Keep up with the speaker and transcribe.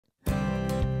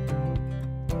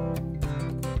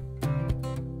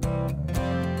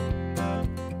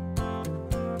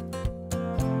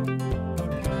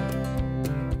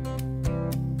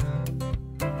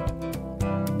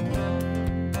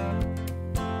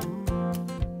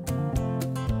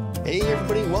Hey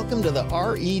everybody, welcome to the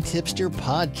REtipster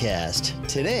podcast.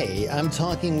 Today, I'm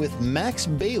talking with Max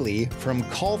Bailey from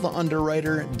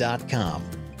calltheunderwriter.com.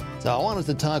 So I wanted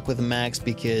to talk with Max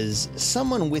because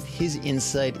someone with his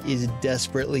insight is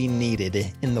desperately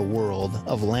needed in the world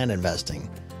of land investing.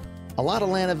 A lot of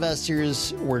land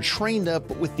investors were trained up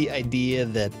with the idea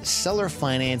that seller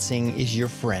financing is your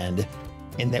friend,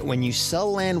 and that when you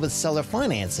sell land with seller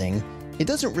financing, it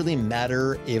doesn't really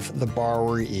matter if the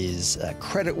borrower is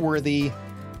creditworthy,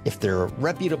 if they're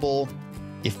reputable,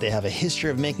 if they have a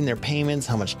history of making their payments,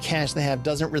 how much cash they have,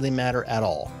 doesn't really matter at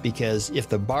all. Because if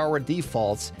the borrower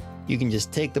defaults, you can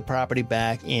just take the property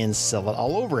back and sell it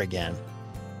all over again.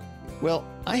 Well,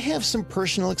 I have some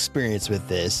personal experience with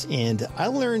this, and I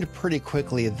learned pretty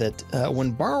quickly that when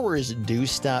borrowers do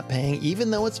stop paying, even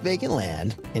though it's vacant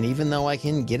land, and even though I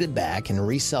can get it back and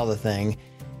resell the thing,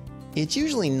 it's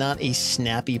usually not a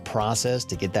snappy process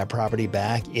to get that property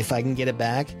back if I can get it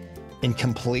back and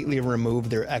completely remove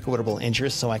their equitable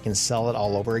interest so I can sell it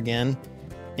all over again.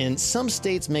 And some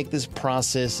states make this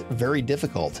process very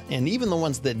difficult, and even the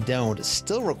ones that don't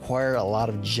still require a lot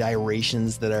of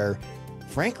gyrations that are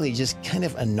frankly just kind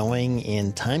of annoying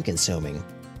and time-consuming.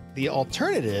 The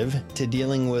alternative to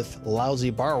dealing with lousy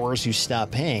borrowers who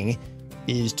stop paying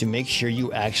is to make sure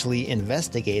you actually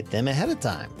investigate them ahead of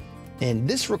time. And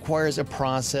this requires a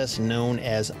process known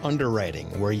as underwriting,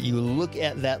 where you look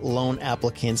at that loan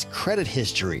applicant's credit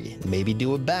history, maybe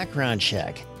do a background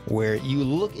check, where you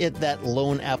look at that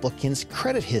loan applicant's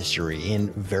credit history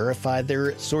and verify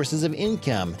their sources of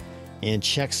income and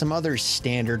check some other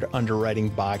standard underwriting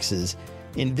boxes.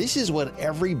 And this is what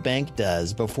every bank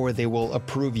does before they will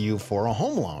approve you for a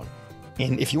home loan.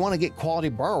 And if you want to get quality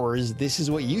borrowers, this is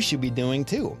what you should be doing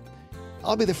too.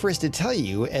 I'll be the first to tell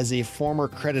you, as a former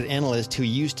credit analyst who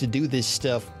used to do this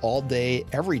stuff all day,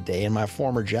 every day in my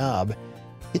former job,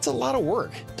 it's a lot of work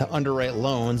to underwrite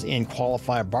loans and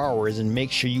qualify borrowers and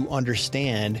make sure you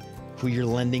understand who you're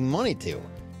lending money to.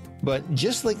 But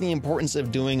just like the importance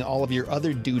of doing all of your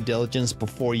other due diligence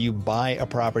before you buy a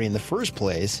property in the first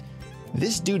place,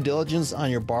 this due diligence on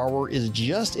your borrower is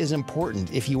just as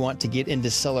important if you want to get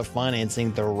into seller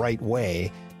financing the right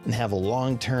way and have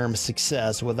long-term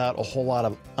success without a whole lot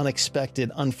of unexpected,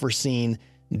 unforeseen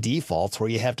defaults where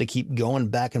you have to keep going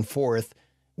back and forth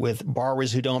with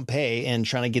borrowers who don't pay and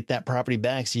trying to get that property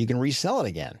back so you can resell it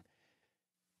again.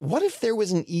 What if there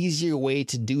was an easier way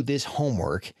to do this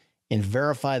homework and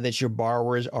verify that your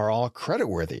borrowers are all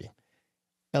creditworthy?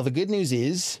 Now, the good news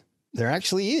is there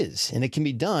actually is, and it can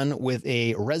be done with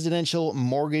a residential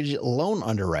mortgage loan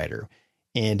underwriter.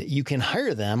 And you can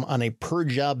hire them on a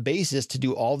per-job basis to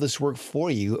do all this work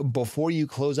for you before you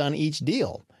close on each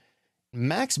deal.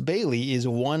 Max Bailey is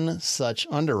one such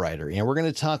underwriter, and we're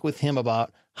going to talk with him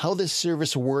about how this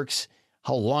service works,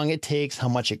 how long it takes, how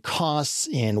much it costs,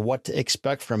 and what to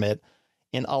expect from it,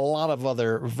 and a lot of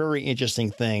other very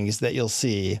interesting things that you'll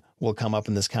see will come up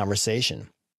in this conversation.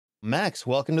 Max,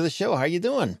 welcome to the show. How are you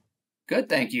doing? Good,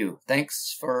 thank you.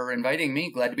 Thanks for inviting me.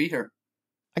 Glad to be here.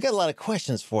 I got a lot of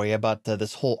questions for you about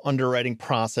this whole underwriting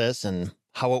process and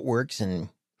how it works and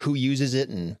who uses it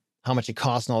and how much it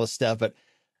costs and all this stuff. But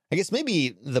I guess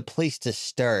maybe the place to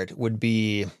start would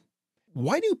be,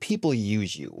 why do people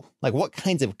use you? Like, what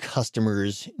kinds of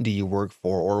customers do you work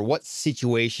for? Or what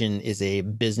situation is a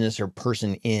business or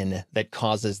person in that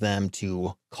causes them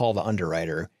to call the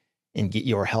underwriter and get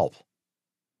your help?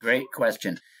 Great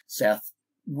question, Seth.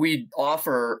 We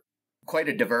offer quite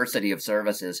a diversity of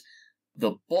services.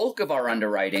 The bulk of our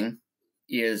underwriting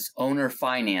is owner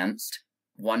financed,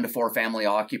 1 to 4 family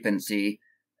occupancy,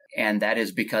 and that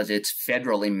is because it's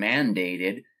federally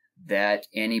mandated that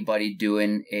anybody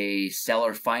doing a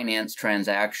seller finance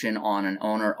transaction on an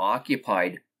owner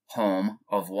occupied home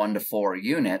of 1 to 4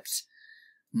 units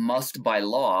must by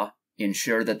law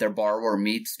ensure that their borrower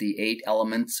meets the 8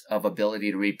 elements of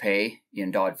ability to repay in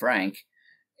Dodd-Frank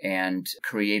and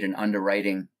create an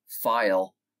underwriting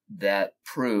file that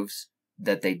proves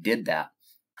that they did that.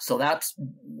 So that's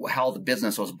how the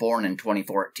business was born in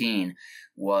 2014,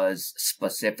 was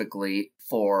specifically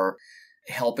for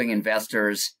helping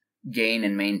investors gain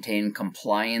and maintain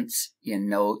compliance in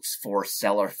notes for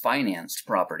seller financed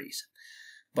properties.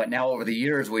 But now over the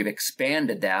years, we've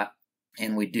expanded that,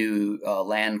 and we do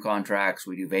land contracts,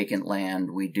 we do vacant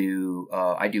land, we do,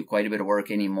 I do quite a bit of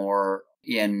work anymore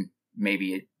in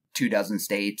maybe 24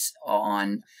 states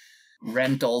on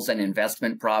rentals and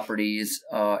investment properties.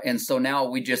 And so now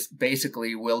we just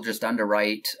basically will just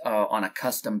underwrite on a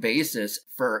custom basis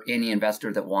for any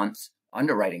investor that wants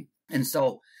underwriting. And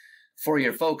so for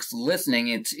your folks listening,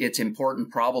 it's important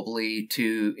probably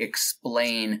to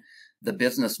explain the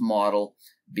business model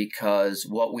because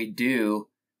what we do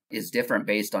is different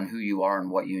based on who you are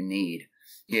and what you need.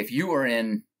 If you were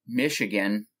in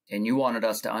Michigan and you wanted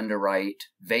us to underwrite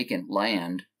vacant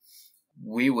land,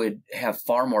 we would have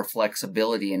far more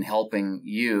flexibility in helping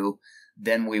you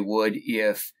than we would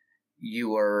if you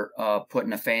were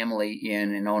putting a family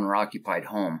in an owner-occupied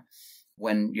home.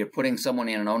 When you're putting someone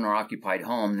in an owner-occupied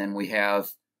home, then we have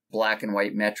black and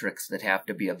white metrics that have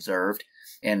to be observed,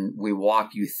 and we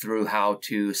walk you through how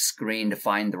to screen to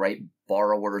find the right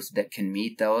borrowers that can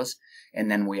meet those, and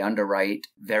then we underwrite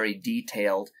very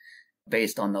detailed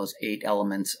based on those 8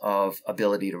 elements of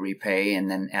ability to repay. And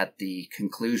then at the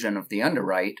conclusion of the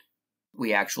underwrite,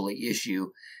 we actually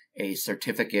issue a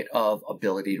certificate of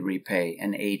ability to repay,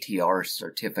 an ATR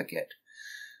certificate.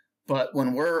 But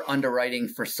when we're underwriting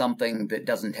for something that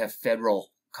doesn't have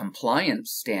federal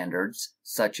compliance standards,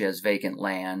 such as vacant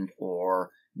land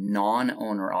or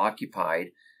non-owner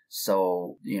occupied,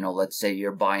 so, let's say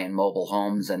you're buying mobile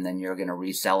homes and then you're going to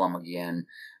resell them again,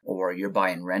 or you're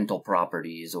buying rental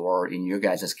properties, or in your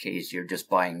guys' case, you're just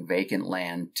buying vacant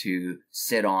land to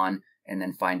sit on and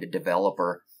then find a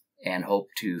developer and hope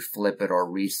to flip it or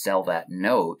resell that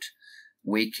note,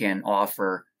 we can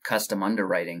offer custom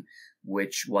underwriting,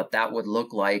 which what that would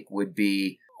look like would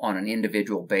be on an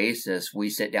individual basis. We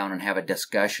sit down and have a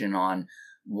discussion on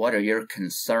what are your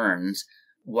concerns,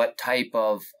 what type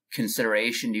of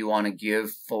consideration do you want to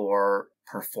give for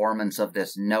performance of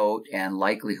this note and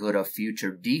likelihood of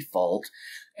future default.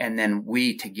 And then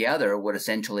we together would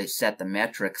essentially set the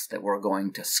metrics that we're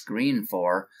going to screen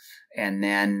for. And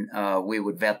then we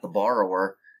would vet the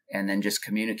borrower and then just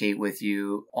communicate with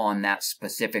you on that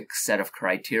specific set of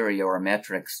criteria or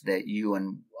metrics that you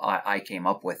and I came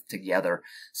up with together.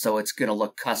 So it's going to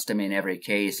look custom in every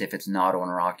case if it's not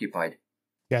owner occupied.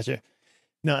 Gotcha.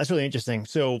 No, that's really interesting.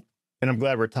 So, and I'm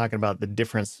glad we're talking about the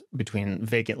difference between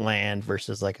vacant land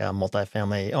versus like a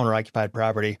multifamily owner occupied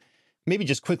property. Maybe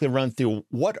just quickly run through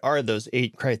what are those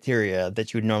 8 criteria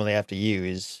that you would normally have to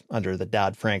use under the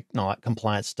Dodd-Frank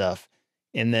compliance stuff.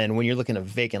 And then when you're looking at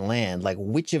vacant land, like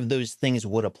which of those things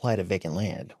would apply to vacant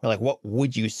land? Or like what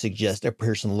would you suggest a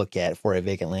person look at for a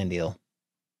vacant land deal?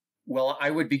 Well,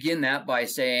 I would begin that by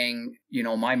saying,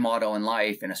 my motto in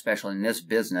life, and especially in this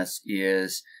business,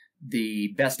 is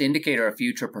the best indicator of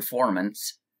future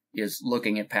performance is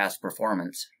looking at past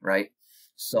performance, right?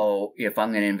 So if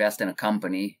I'm going to invest in a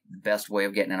company, the best way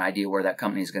of getting an idea where that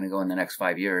company is going to go in the next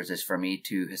 5 years is for me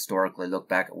to historically look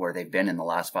back at where they've been in the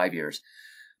last 5 years.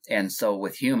 And so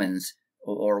with humans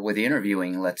or with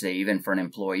interviewing, let's say even for an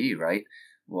employee, right?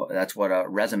 Well, that's what a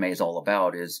resume is all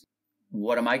about, is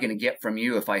what am I going to get from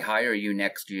you if I hire you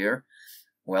next year?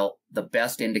 Well, the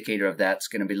best indicator of that's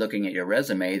going to be looking at your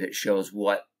resume that shows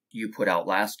what you put out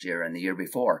last year and the year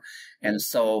before. And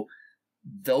so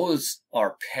those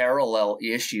are parallel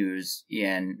issues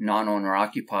in non-owner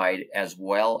occupied as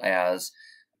well as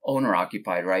owner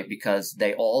occupied, right? Because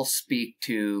they all speak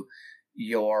to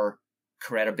your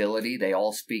credibility. They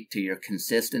all speak to your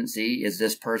consistency. Is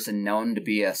this person known to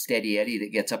be a steady Eddie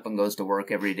that gets up and goes to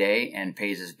work every day and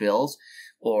pays his bills?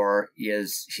 Or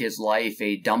is his life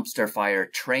a dumpster fire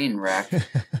train wreck?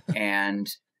 And,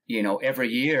 every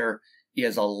year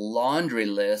is a laundry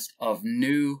list of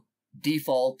new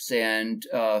defaults and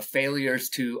failures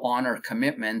to honor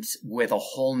commitments with a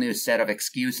whole new set of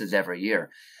excuses every year.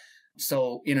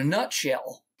 So in a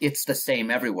nutshell, it's the same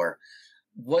everywhere.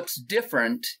 What's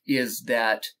different is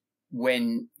that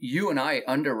when you and I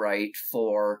underwrite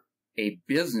for a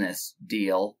business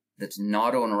deal that's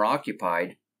not owner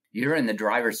occupied, you're in the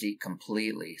driver's seat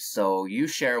completely. So you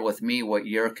share with me what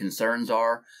your concerns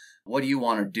are. What do you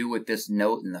want to do with this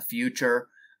note in the future?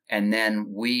 And then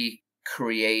we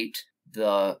create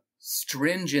the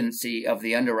stringency of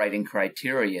the underwriting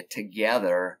criteria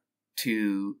together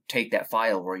to take that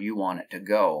file where you want it to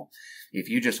go. If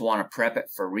you just want to prep it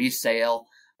for resale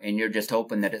and you're just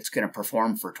hoping that it's going to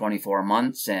perform for 24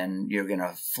 months and you're going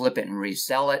to flip it and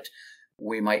resell it,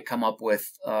 we might come up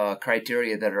with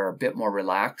criteria that are a bit more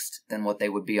relaxed than what they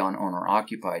would be on owner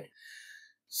occupied.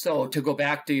 So to go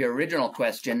back to your original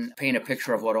question, paint a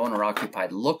picture of what owner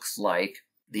occupied looks like.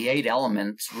 The 8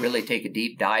 elements really take a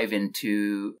deep dive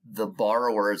into the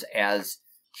borrowers as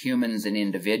humans and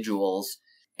individuals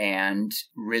and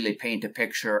really paint a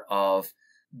picture of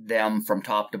them from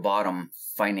top to bottom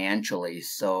financially.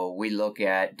 So we look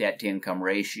at debt to income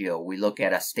ratio. We look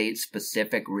at a state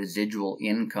specific residual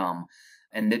income.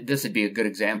 And this would be a good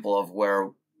example of where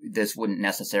this wouldn't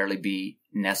necessarily be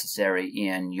necessary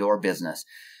in your business.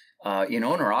 In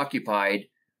owner occupied,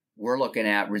 we're looking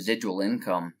at residual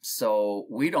income. So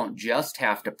we don't just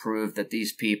have to prove that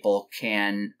these people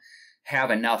can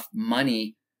have enough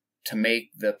money to make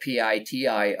the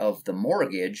PITI of the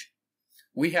mortgage,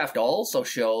 we have to also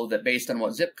show that based on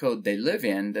what zip code they live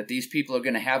in, that these people are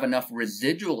going to have enough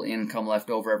residual income left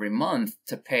over every month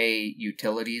to pay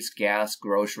utilities, gas,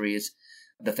 groceries,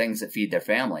 the things that feed their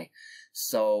family.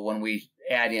 So when we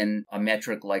add in a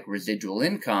metric like residual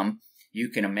income, you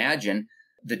can imagine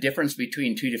the difference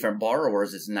between two different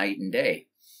borrowers is night and day.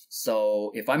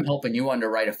 So if I'm helping you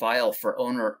underwrite a file for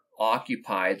owner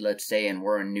occupied, let's say, and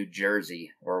we're in New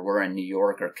Jersey or we're in New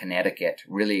York or Connecticut,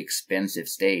 really expensive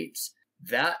states,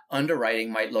 that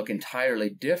underwriting might look entirely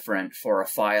different for a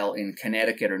file in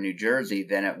Connecticut or New Jersey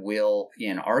than it will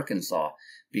in Arkansas,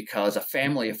 because a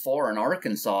family of four in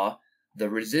Arkansas, the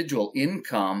residual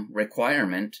income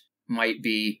requirement might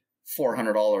be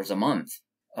 $400 a month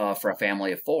for a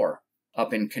family of four.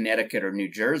 Up in Connecticut or New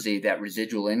Jersey, that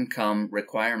residual income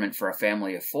requirement for a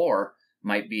family of four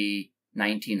might be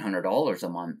 $1,900 a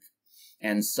month.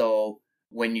 And so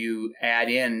when you add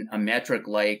in a metric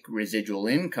like residual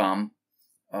income,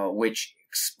 which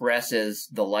expresses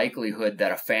the likelihood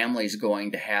that a family is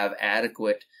going to have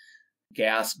adequate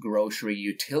gas, grocery,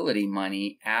 utility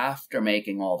money after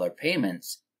making all their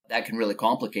payments, that can really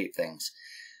complicate things.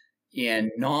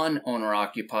 In non-owner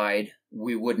occupied,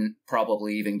 we wouldn't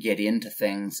probably even get into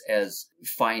things as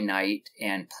finite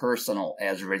and personal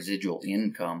as residual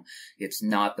income. It's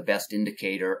not the best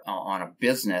indicator on a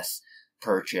business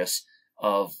purchase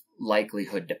of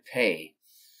likelihood to pay.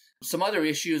 Some other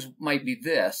issues might be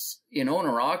this. In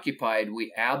owner-occupied,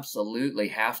 we absolutely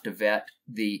have to vet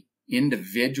the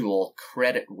individual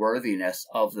credit worthiness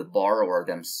of the borrower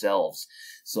themselves.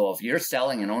 So if you're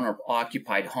selling an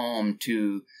owner-occupied home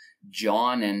to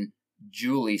John and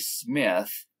Julie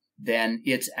Smith, then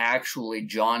it's actually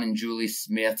John and Julie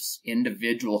Smith's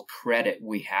individual credit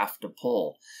we have to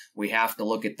pull. We have to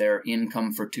look at their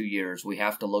income for 2 years. We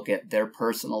have to look at their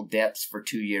personal debts for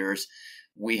 2 years.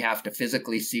 We have to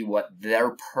physically see what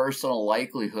their personal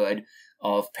likelihood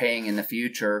of paying in the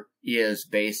future is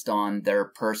based on their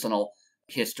personal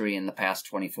history in the past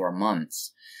 24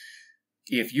 months.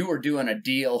 If you were doing a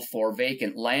deal for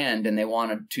vacant land and they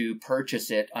wanted to purchase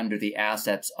it under the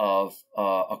assets of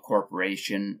a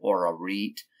corporation or a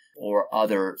REIT or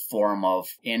other form of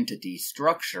entity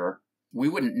structure, we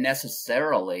wouldn't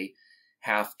necessarily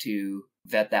have to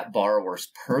vet that borrower's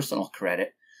personal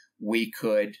credit. We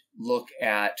could look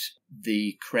at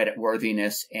the credit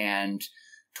worthiness and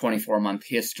 24-month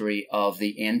history of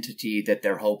the entity that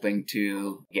they're hoping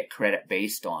to get credit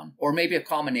based on. Or maybe a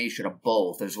combination of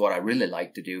both is what I really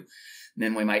like to do.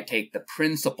 Then we might take the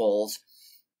principals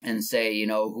and say,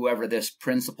 whoever this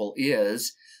principal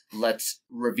is, let's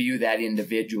review that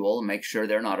individual and make sure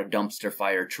they're not a dumpster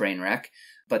fire train wreck.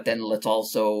 But then let's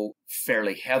also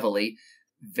fairly heavily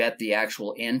vet the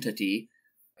actual entity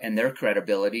and their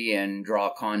credibility and draw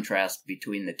a contrast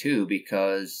between the two,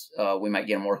 because we might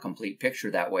get a more complete picture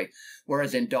that way.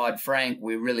 Whereas in Dodd-Frank,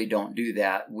 we really don't do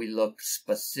that. We look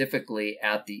specifically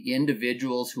at the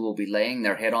individuals who will be laying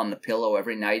their head on the pillow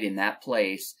every night in that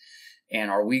place. And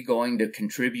are we going to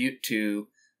contribute to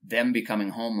them becoming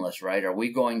homeless, right? Are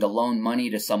we going to loan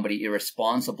money to somebody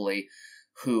irresponsibly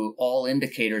who all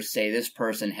indicators say this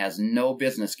person has no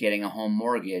business getting a home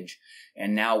mortgage,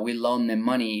 and now we loan them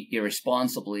money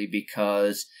irresponsibly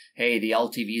because, hey, the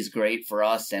LTV is great for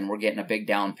us and we're getting a big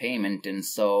down payment. And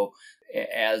so,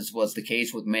 as was the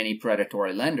case with many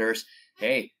predatory lenders,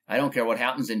 hey, I don't care what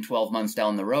happens in 12 months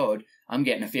down the road. I'm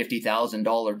getting a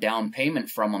 $50,000 down payment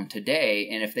from them today.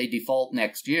 And if they default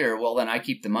next year, well, then I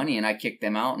keep the money and I kick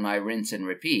them out and I rinse and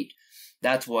repeat.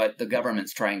 That's what the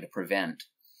government's trying to prevent.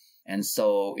 And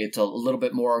so it's a little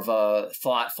bit more of a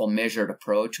thoughtful, measured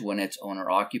approach when it's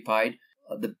owner-occupied.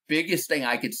 The biggest thing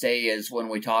I could say is when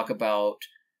we talk about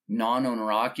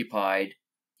non-owner-occupied,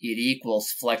 it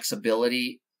equals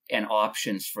flexibility and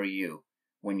options for you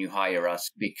when you hire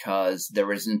us, because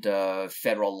there isn't a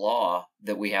federal law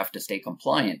that we have to stay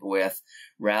compliant with.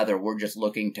 Rather, we're just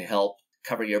looking to help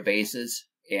cover your bases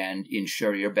and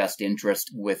ensure your best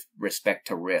interest with respect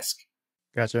to risk.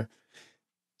 Gotcha.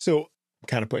 So,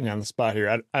 kind of putting you on the spot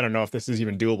here. I don't know if this is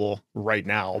even doable right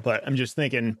now, but I'm just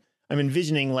thinking, I'm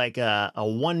envisioning like a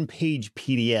one-page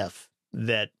PDF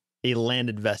that a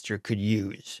land investor could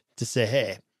use to say,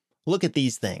 hey, look at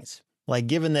these things. Like,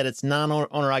 given that it's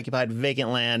non-owner occupied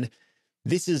vacant land,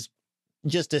 this is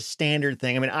just a standard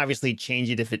thing. I mean, obviously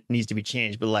change it if it needs to be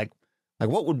changed, but like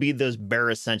what would be those bare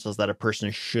essentials that a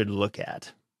person should look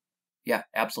at? Yeah,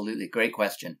 absolutely. Great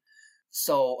question.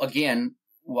 So again,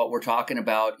 what we're talking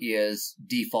about is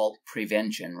default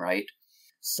prevention, right?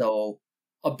 So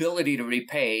ability to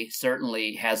repay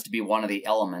certainly has to be one of the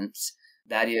elements.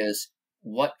 That is,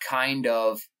 what kind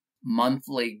of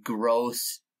monthly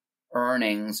gross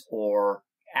earnings or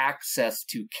access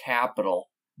to capital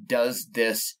does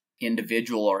this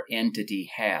individual or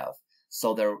entity have?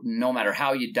 So there, no matter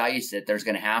how you dice it, there's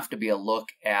going to have to be a look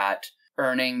at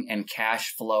earning and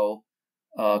cash flow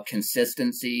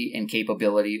consistency and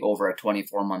capability over a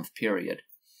 24-month period.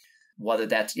 Whether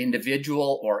that's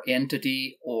individual or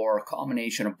entity or a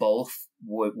combination of both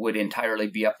would entirely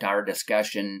be up to our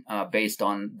discussion based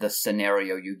on the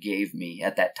scenario you gave me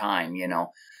at that time,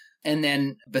 And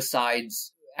then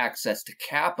besides access to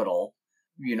capital,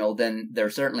 then there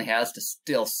certainly has to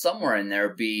still somewhere in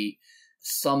there be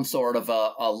some sort of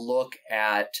a look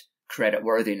at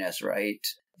creditworthiness, right?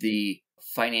 The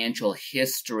financial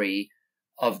history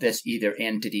of this either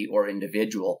entity or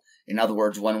individual. In other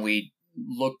words, when we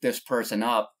look this person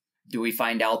up, do we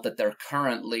find out that they're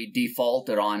currently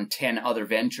defaulted on 10 other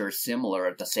ventures similar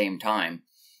at the same time?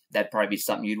 That'd probably be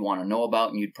something you'd want to know about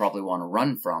and you'd probably want to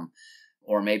run from.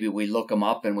 Or maybe we look them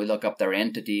up and we look up their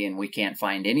entity and we can't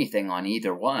find anything on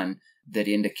either one that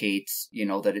indicates,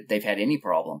 that they've had any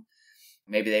problem.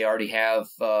 Maybe they already have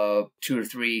 2 or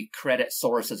 3 credit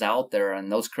sources out there,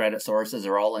 and those credit sources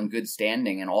are all in good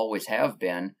standing and always have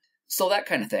been. So that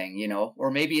kind of thing,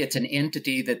 or maybe it's an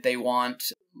entity that they want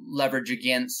leverage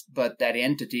against, but that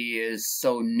entity is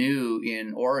so new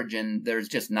in origin, there's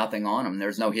just nothing on them.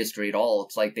 There's no history at all.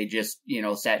 It's like they just,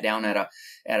 sat down at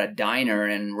a diner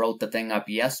and wrote the thing up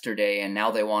yesterday, and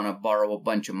now they want to borrow a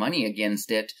bunch of money against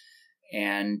it.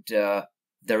 And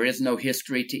there is no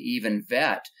history to even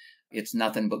vet. It's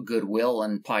nothing but goodwill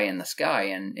and pie in the sky.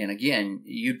 And again,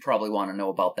 you'd probably want to know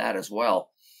about that as well.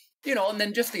 And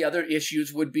then just the other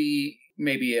issues would be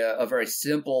maybe a very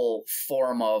simple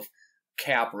form of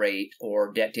cap rate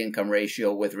or debt to income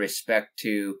ratio with respect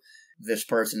to this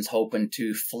person's hoping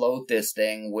to float this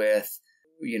thing with,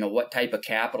 what type of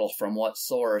capital from what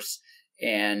source.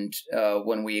 And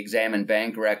when we examine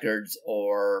bank records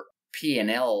or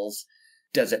P&Ls,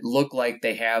 does it look like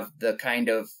they have the kind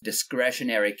of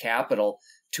discretionary capital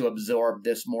to absorb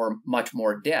this much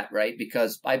more debt, right?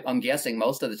 Because I'm guessing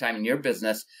most of the time in your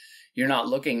business, you're not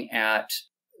looking at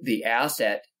the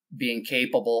asset being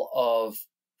capable of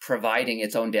providing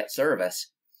its own debt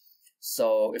service.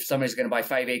 So if somebody's going to buy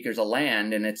 5 acres of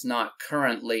land and it's not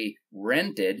currently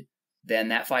rented, then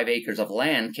that 5 acres of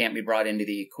land can't be brought into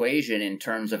the equation in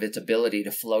terms of its ability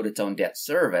to float its own debt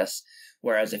service.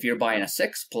 Whereas if you're buying a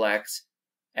sixplex,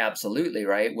 absolutely,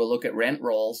 right? We'll look at rent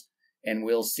rolls and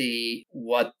we'll see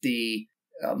what the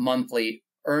monthly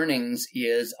earnings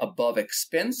is above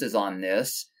expenses on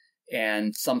this,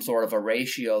 and some sort of a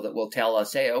ratio that will tell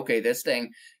us, hey, okay, this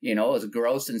thing, is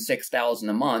grossing $6,000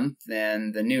 a month,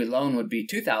 then the new loan would be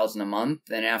 $2,000 a month.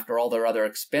 And after all their other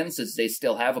expenses, they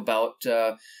still have about,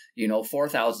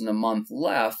 $4,000 a month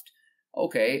left.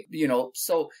 Okay.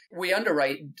 So we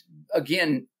underwrite,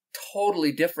 again,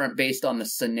 totally different based on the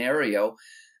scenario.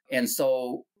 And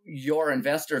so your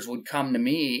investors would come to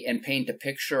me and paint a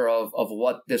picture of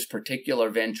what this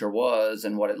particular venture was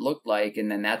and what it looked like.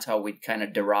 And then that's how we'd kind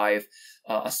of derive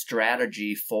a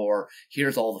strategy for,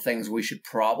 here's all the things we should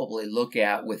probably look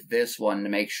at with this one to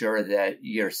make sure that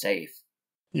you're safe.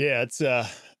 Yeah, it's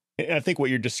I think what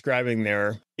you're describing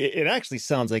there, it actually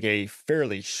sounds like a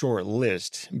fairly short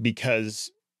list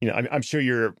because, I'm sure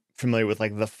you're familiar with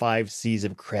like the 5 C's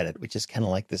of credit, which is kind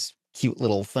of like this cute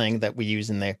little thing that we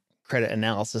use in the credit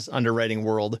analysis underwriting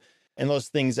world. And those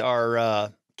things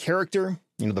are character,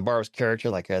 the borrower's character,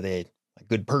 like are they a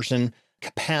good person,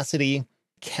 capacity,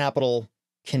 capital,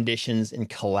 conditions, and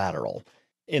collateral.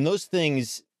 And those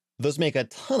things, those make a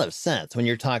ton of sense when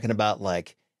you're talking about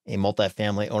like a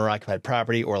multifamily owner-occupied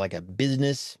property or like a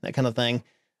business, that kind of thing.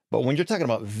 But when you're talking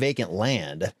about vacant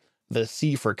land, the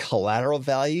C for collateral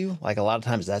value, like a lot of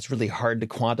times that's really hard to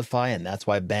quantify, and that's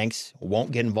why banks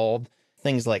won't get involved.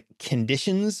 Things like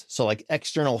conditions, so like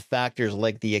external factors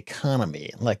like the economy,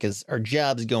 like is our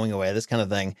jobs going away, this kind of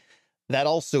thing. That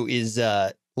also is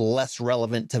less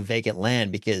relevant to vacant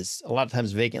land because a lot of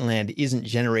times vacant land isn't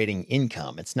generating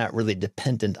income. It's not really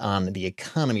dependent on the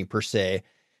economy per se.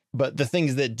 But the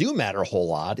things that do matter a whole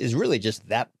lot is really just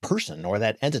that person or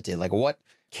that entity. Like what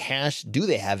cash do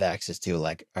they have access to?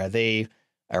 Like, are they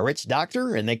a rich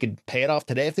doctor and they could pay it off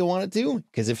today if they wanted to?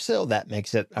 Because if so, that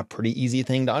makes it a pretty easy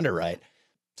thing to underwrite.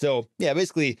 So yeah,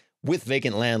 basically with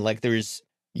vacant land, like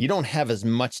you don't have as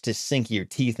much to sink your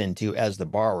teeth into as the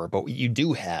borrower, but what you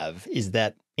do have is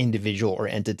that individual or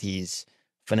entity's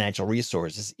financial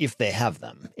resources, if they have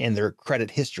them, and their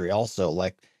credit history also,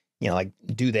 like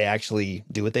do they actually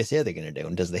do what they say they're going to do?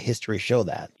 And does the history show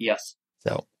that? Yes.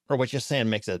 So, or what you're saying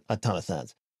makes a ton of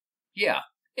sense. Yeah.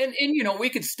 And we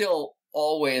could still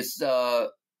always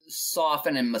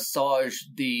soften and massage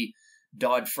the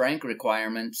Dodd-Frank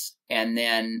requirements and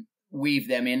then weave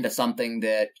them into something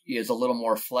that is a little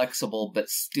more flexible but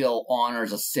still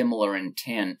honors a similar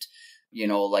intent.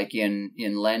 Like in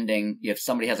lending, if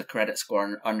somebody has a credit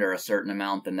score under a certain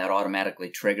amount, then that automatically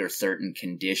triggers certain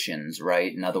conditions,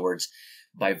 right? In other words,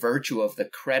 by virtue of the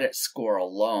credit score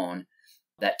alone,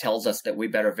 that tells us that we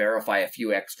better verify a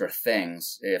few extra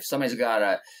things. If somebody's got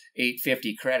a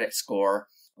 850 credit score,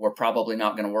 we're probably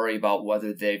not going to worry about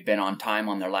whether they've been on time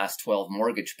on their last 12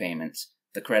 mortgage payments.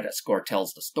 The credit score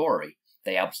tells the story.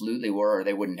 They absolutely were, or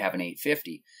they wouldn't have an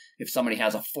 850. If somebody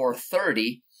has a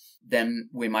 430, then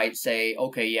we might say,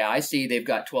 okay, yeah, I see they've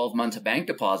got 12 months of bank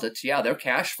deposits. Yeah, they're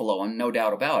cash flowing, no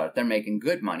doubt about it. They're making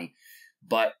good money.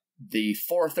 But the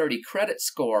 430 credit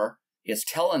score is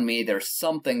telling me there's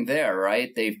something there, right?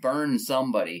 They've burned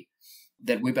somebody.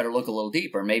 Then we better look a little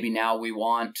deeper. Maybe now we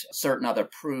want certain other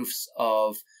proofs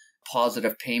of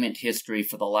positive payment history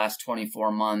for the last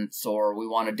 24 months, or we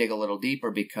want to dig a little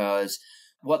deeper because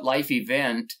what life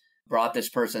event brought this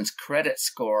person's credit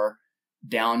score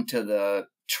down to the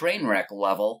train wreck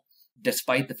level,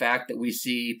 despite the fact that we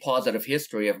see positive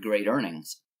history of great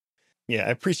earnings. Yeah, I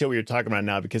appreciate what you're talking about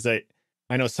now, because I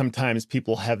know sometimes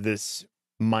people have this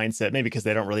mindset, maybe because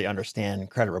they don't really understand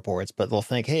credit reports, but they'll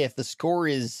think, hey, if the score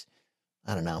is,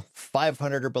 I don't know,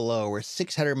 500 or below or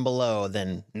 600 and below,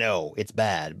 then no, it's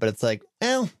bad. But it's like,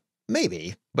 well,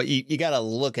 maybe. But you got to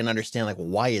look and understand, like,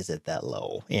 why is it that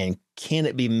low? And can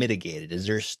it be mitigated? Is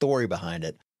there a story behind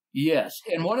it? Yes.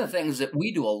 And one of the things that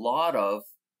we do a lot of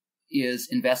is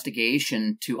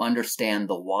investigation to understand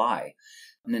the why.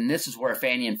 And then this is where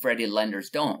Fannie and Freddie lenders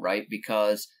don't, right?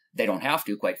 Because they don't have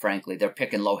to, quite frankly. They're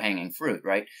picking low-hanging fruit,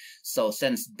 right? So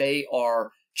since they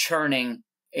are churning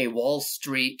a Wall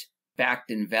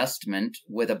Street-backed investment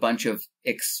with a bunch of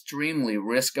extremely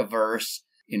risk-averse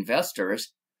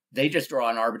investors, they just draw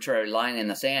an arbitrary line in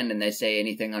the sand and they say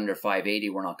anything under 580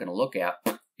 we're not going to look at.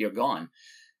 You're gone.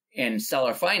 And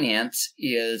seller finance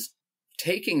is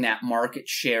taking that market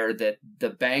share that the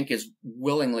bank is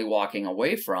willingly walking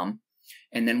away from,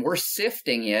 and then we're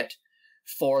sifting it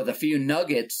for the few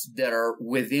nuggets that are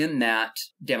within that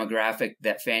demographic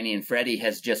that Fannie and Freddie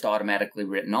has just automatically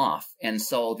written off. And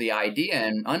so the idea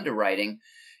in underwriting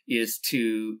is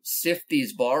to sift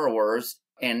these borrowers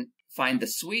and find the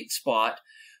sweet spot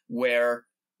where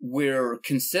we're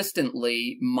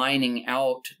consistently mining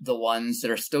out the ones that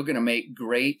are still going to make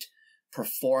great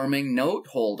performing note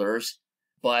holders,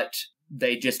 but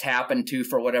they just happen to,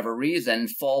 for whatever reason,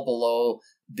 fall below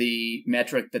the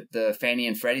metric that the Fannie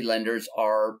and Freddie lenders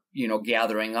are,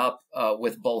 gathering up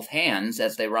with both hands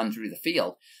as they run through the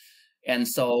field. And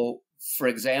so, for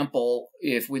example,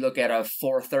 if we look at a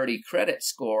 430 credit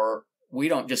score, we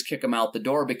don't just kick them out the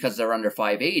door because they're under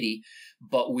 580,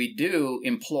 but we do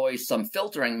employ some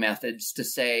filtering methods to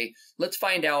say, let's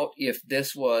find out if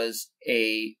this was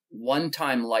a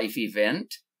one-time life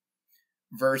event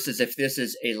versus if this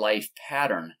is a life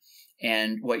pattern.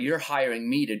 And what you're hiring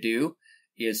me to do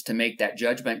is to make that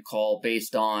judgment call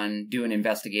based on doing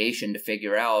investigation to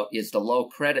figure out, is the low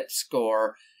credit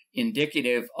score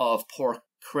indicative of poor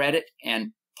credit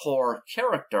and poor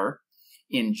character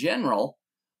in general,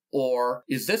 or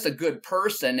is this a good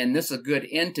person and this a good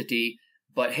entity,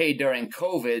 but hey, during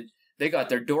COVID, they got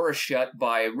their doors shut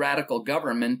by radical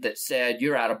government that said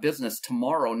you're out of business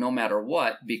tomorrow no matter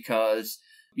what because,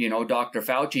 Dr.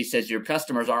 Fauci says your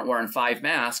customers aren't wearing 5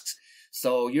 masks.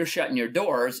 So you're shutting your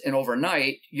doors, and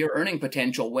overnight, your earning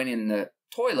potential went in the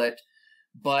toilet.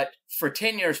 But for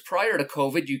 10 years prior to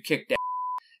COVID, you kicked ass.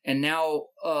 And now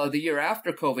the year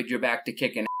after COVID, you're back to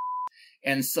kicking ass.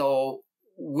 And so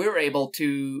we're able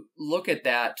to look at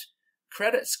that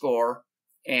credit score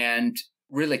and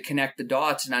really connect the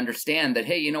dots and understand that,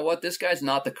 hey, you know what? This guy's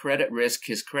not the credit risk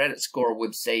his credit score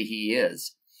would say he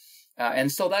is.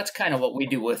 And so that's kind of what we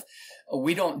do with,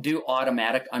 we don't do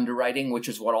automatic underwriting, which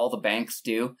is what all the banks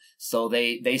do. So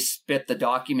they spit the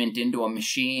document into a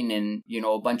machine and,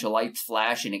 a bunch of lights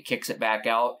flash and it kicks it back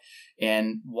out.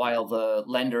 And while the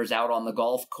lender's out on the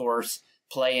golf course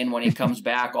playing, when he comes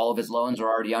back, all of his loans are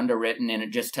already underwritten and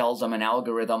it just tells them an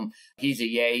algorithm. He's a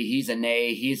yay, he's a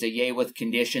nay, he's a yay with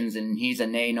conditions, and he's a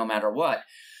nay no matter what.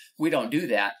 We don't do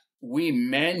that. We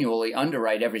manually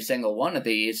underwrite every single one of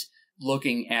these,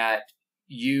 looking at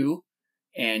you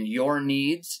and your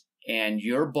needs and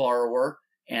your borrower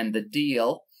and the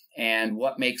deal and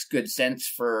what makes good sense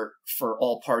for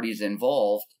all parties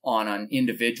involved on an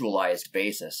individualized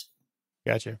basis.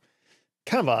 Gotcha.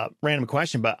 Kind of a random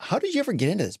question, but how did you ever get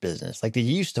into this business? Like, did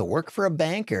you used to work for a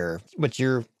bank, or what's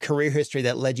your career history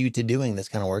that led you to doing this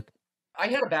kind of work? I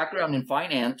had a background in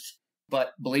finance,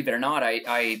 But believe it or not,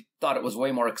 I thought it was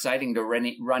way more exciting to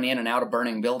run in and out of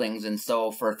burning buildings. And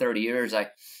so for 30 years, I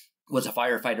was a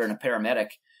firefighter and a paramedic.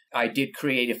 I did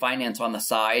creative finance on the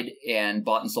side and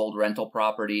bought and sold rental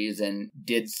properties and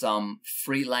did some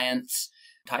freelance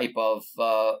type of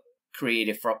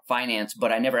creative finance,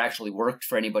 but I never actually worked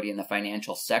for anybody in the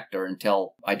financial sector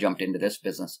until I jumped into this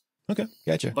business. Okay,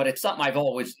 gotcha. But it's something I've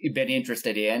always been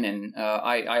interested in, and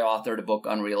I authored a book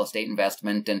on real estate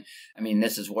investment, and I mean,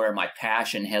 this is where my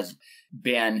passion has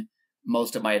been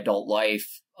most of my adult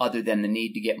life, other than the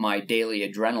need to get my daily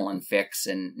adrenaline fix.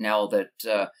 And now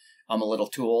that I'm a little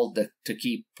too old to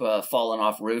keep falling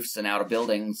off roofs and out of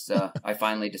buildings, I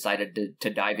finally decided to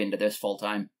dive into this full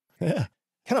time. Yeah.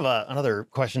 Kind of another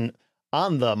question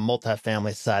on the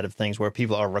multifamily side of things, where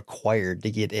people are required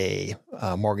to get a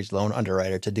mortgage loan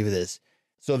underwriter to do this.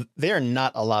 So they're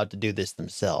not allowed to do this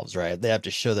themselves, right? They have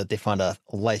to show that they found a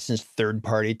licensed third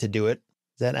party to do it.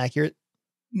 Is that accurate?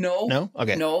 No.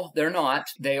 Okay. No, they're not.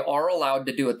 They are allowed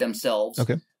to do it themselves.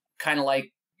 Okay. Kind of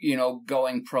like,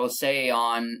 going pro se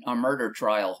on a murder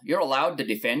trial. You're allowed to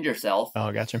defend yourself.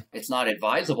 Oh, gotcha. It's not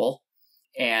advisable.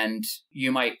 And you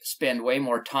might spend way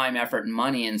more time, effort, and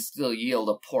money and still yield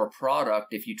a poor product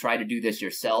if you try to do this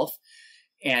yourself.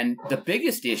 And the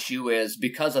biggest issue is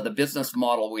because of the business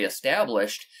model we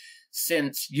established,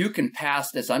 since you can pass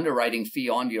this underwriting fee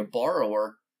on to your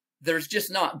borrower, there's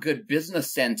just not good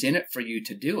business sense in it for you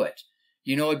to do it.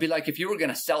 It'd be like if you were going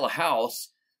to sell a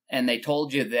house and they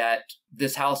told you that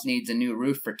this house needs a new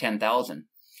roof for $10,000.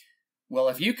 Well,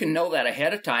 if you can know that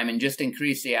ahead of time and just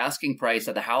increase the asking price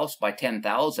of the house by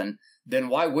 $10,000, then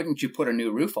why wouldn't you put a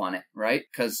new roof on it, right?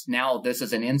 Because now this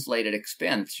is an insulated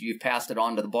expense. You've passed it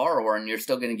on to the borrower, and you're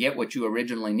still going to get what you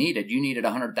originally needed. You needed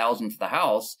 $100,000 for the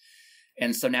house,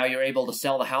 and so now you're able to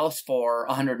sell the house for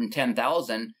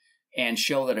 $110,000 and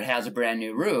show that it has a brand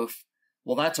new roof.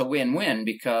 Well, that's a win-win,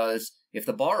 because if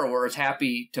the borrower is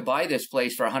happy to buy this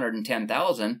place for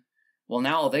 $110,000, well,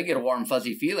 now they get a warm,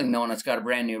 fuzzy feeling knowing it's got a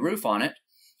brand new roof on it,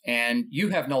 and you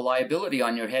have no liability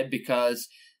on your head because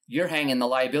you're hanging the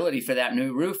liability for that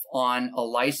new roof on a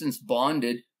licensed,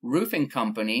 bonded roofing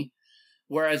company.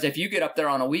 Whereas if you get up there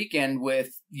on a weekend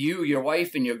with you, your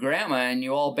wife, and your grandma, and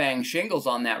you all bang shingles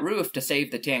on that roof to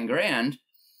save the $10,000,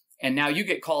 and now you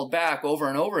get called back over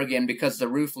and over again because the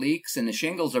roof leaks and the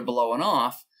shingles are blowing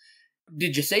off,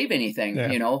 did you save anything,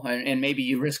 Yeah. And maybe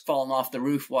you risk falling off the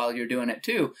roof while you're doing it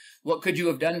too. What could you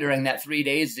have done during that 3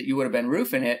 days that you would have been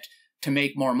roofing it to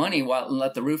make more money and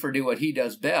let the roofer do what he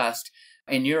does best?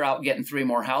 And you're out getting 3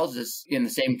 more houses in the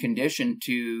same condition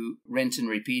to rinse and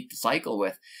repeat the cycle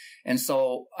with. And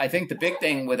so I think the big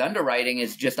thing with underwriting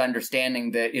is just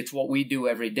understanding that it's what we do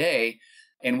every day.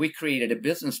 And we created a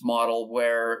business model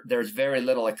where there's very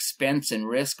little expense and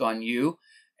risk on you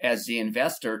as the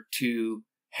investor to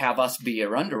have us be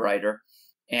your underwriter.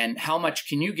 And how much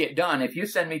can you get done? If you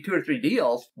send me 2 or 3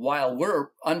 deals while we're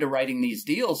underwriting these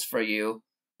deals for you,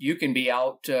 you can be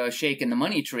out shaking the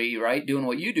money tree, right? Doing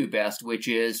what you do best, which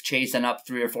is chasing up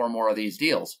 3 or 4 more of these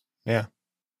deals. Yeah.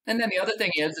 And then the other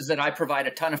thing is that I provide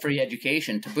a ton of free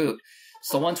education to boot.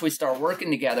 So once we start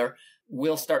working together,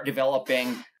 we'll start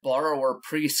developing borrower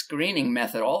pre-screening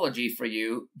methodology for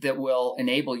you that will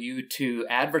enable you to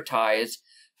advertise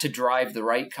to drive the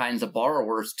right kinds of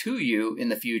borrowers to you in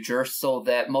the future, so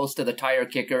that most of the tire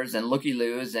kickers and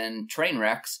looky-loos and train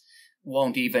wrecks you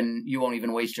won't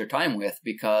even waste your time with,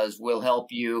 because we'll help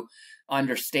you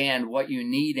understand what you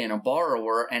need in a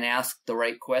borrower and ask the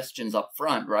right questions up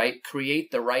front, right?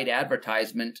 Create the right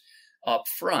advertisement up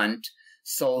front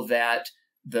so that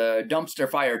the dumpster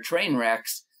fire train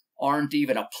wrecks aren't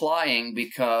even applying,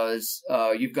 because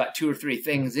you've got 2 or 3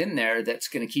 things in there that's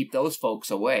going to keep those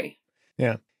folks away.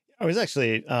 Yeah. I was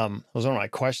actually, that was one of my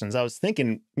questions. I was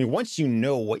thinking, once you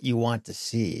know what you want to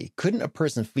see, couldn't a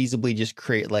person feasibly just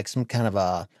create like some kind of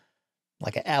an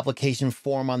application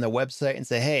form on their website and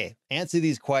say, hey, answer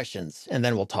these questions and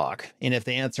then we'll talk. And if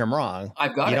they answer them wrong,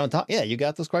 I've got you it. don't talk. Yeah, you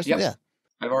got those questions? Yep.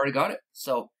 Yeah. I've already got it.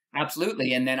 So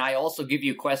absolutely. And then I also give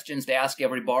you questions to ask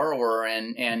every borrower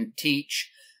and teach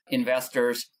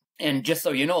investors. And just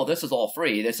so you know, this is all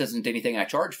free. This isn't anything I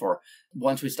charge for.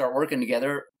 Once we start working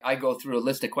together, I go through a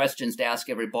list of questions to ask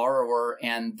every borrower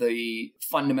and the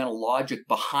fundamental logic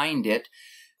behind it,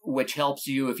 which helps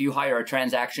you if you hire a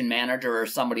transaction manager or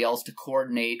somebody else to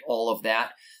coordinate all of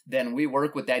that. Then we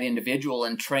work with that individual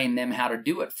and train them how to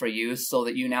do it for you, so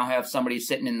that you now have somebody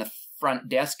sitting in the front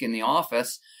desk in the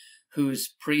office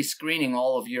who's pre-screening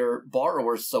all of your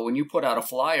borrowers. So when you put out a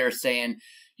flyer saying,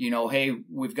 hey,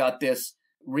 we've got this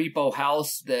repo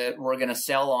house that we're going to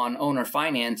sell on owner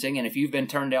financing, and if you've been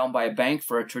turned down by a bank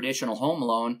for a traditional home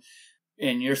loan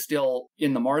and you're still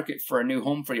in the market for a new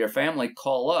home for your family,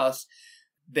 call us.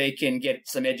 They can get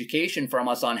some education from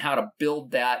us on how to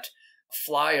build that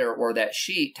flyer or that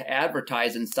sheet to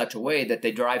advertise in such a way that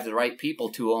they drive the right people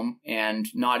to them and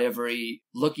not every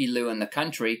looky-loo in the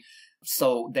country,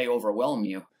 so they overwhelm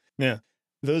you. Yeah.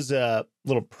 Those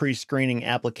little pre-screening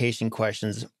application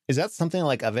questions, is that something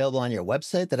like available on your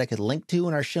website that I could link to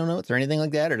in our show notes or anything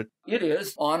like that? Or It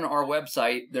is. On our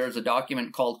website, there's a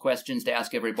document called Questions to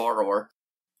Ask Every Borrower.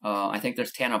 I think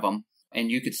there's 10 of them,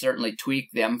 and you could certainly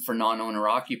tweak them for non-owner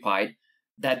occupied.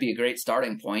 That'd be a great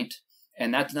starting point.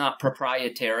 And that's not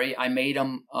proprietary. I made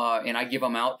them and I give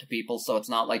them out to people, so it's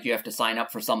not like you have to sign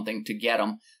up for something to get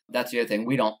them. That's the other thing.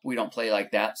 We don't play like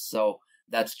that, so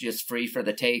that's just free for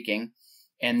the taking.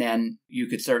 And then you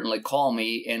could certainly call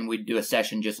me and we'd do a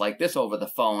session just like this over the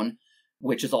phone,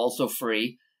 which is also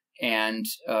free. And,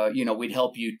 we'd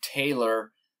help you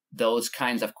tailor those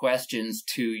kinds of questions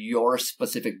to your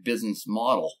specific business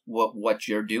model, what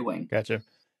you're doing. Gotcha.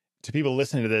 To people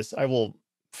listening to this, I will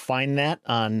find that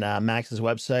on Max's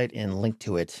website and link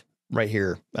to it right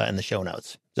here in the show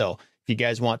notes. So if you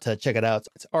guys want to check it out,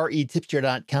 it's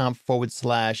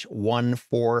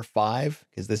retipster.com/145,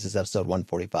 because this is episode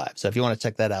 145. So if you want to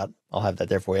check that out, I'll have that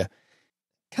there for you.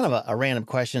 Kind of a random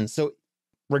question. So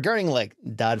regarding like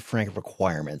Dodd-Frank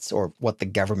requirements or what the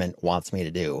government wants me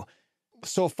to do,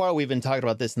 so far we've been talking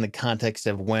about this in the context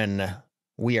of when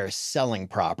we are selling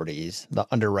properties, the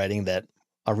underwriting that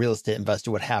a real estate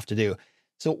investor would have to do.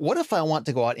 So what if I want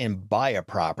to go out and buy a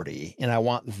property and I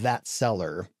want that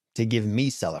seller to give me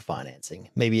seller financing?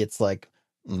 Maybe it's like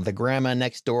the grandma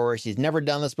next door. She's never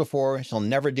done this before. She'll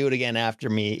never do it again after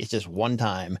me. It's just one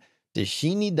time. Does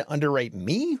she need to underwrite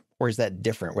me, or is that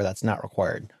different where that's not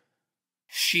required?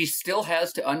 She still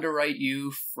has to underwrite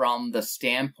you from the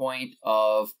standpoint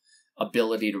of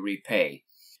ability to repay.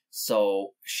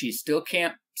 So she still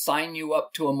can't sign you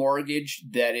up to a mortgage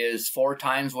that is 4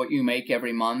 times what you make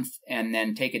every month and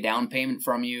then take a down payment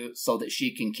from you so that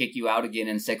she can kick you out again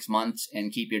in 6 months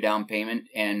and keep your down payment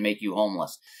and make you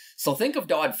homeless. So think of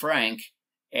Dodd-Frank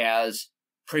as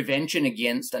prevention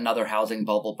against another housing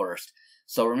bubble burst.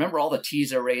 So remember all the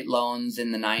teaser rate loans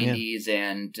in the 90s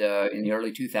and in the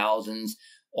early 2000s,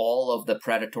 all of the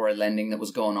predatory lending that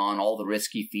was going on, all the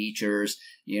risky features,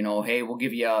 hey, we'll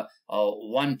give you a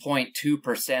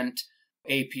 1.2%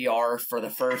 APR for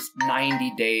the first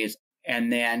 90 days.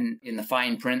 And then in the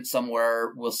fine print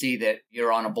somewhere, we'll see that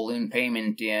you're on a balloon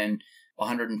payment in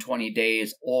 120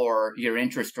 days, or your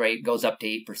interest rate goes up to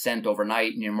 8%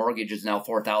 overnight and your mortgage is now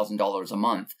 $4,000 a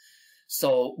month.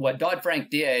 So what Dodd-Frank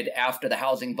did after the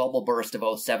housing bubble burst of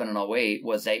 07 and 08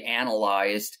 was they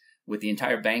analyzed with the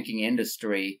entire banking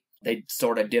industry. They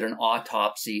sort of did an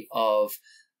autopsy of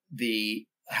the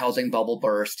housing bubble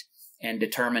burst and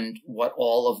determined what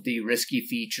all of the risky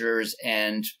features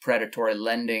and predatory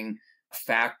lending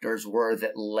factors were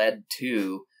that led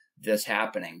to this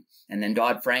happening. And then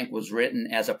Dodd-Frank was written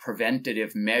as a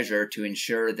preventative measure to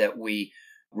ensure that we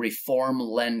reform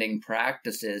lending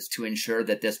practices to ensure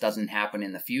that this doesn't happen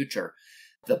in the future.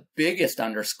 The biggest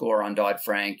underscore on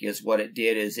Dodd-Frank is what it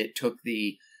did is it took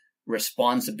the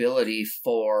responsibility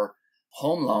for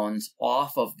home loans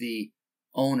off of the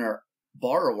owner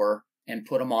borrower and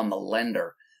put them on the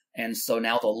lender. And so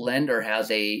now the lender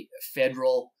has a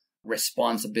federal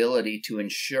responsibility to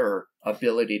ensure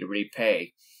ability to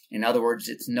repay. In other words,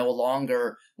 it's no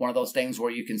longer one of those things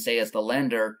where you can say as the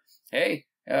lender, hey,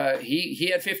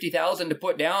 he had $50,000 to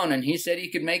put down and he said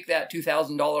he could make that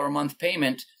 $2,000 a month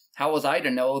payment. How was I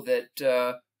to know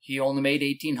that he only made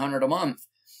 $1,800 a month?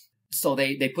 So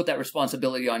they put that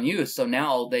responsibility on you. So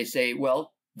now they say,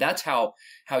 well, that's how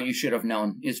you should have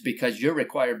known, is because you're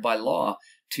required by law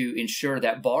to ensure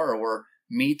that borrower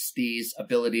meets these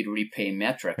ability to repay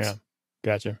metrics. Yeah,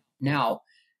 gotcha. Now,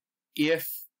 if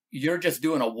you're just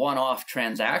doing a one-off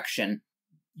transaction,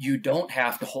 you don't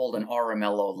have to hold an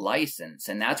RMLO license.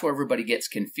 And that's where everybody gets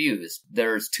confused.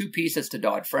 There's 2 pieces to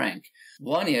Dodd-Frank.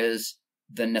 One is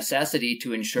the necessity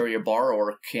to ensure your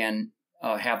borrower can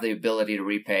have the ability to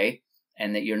repay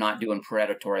and that you're not doing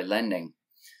predatory lending.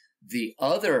 The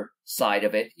other side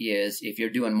of it is if you're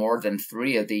doing more than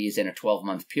 3 of these in a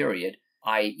 12-month period,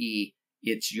 i.e.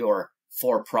 it's your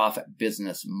for-profit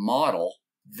business model,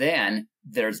 then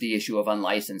there's the issue of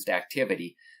unlicensed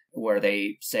activity where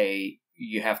they say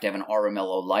you have to have an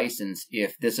RMLO license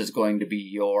if this is going to be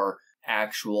your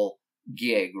actual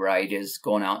gig, right, is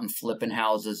going out and flipping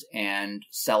houses and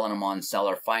selling them on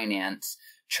seller finance,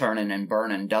 churning and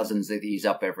burning dozens of these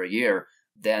up every year,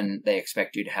 then they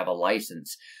expect you to have a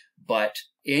license. But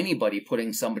anybody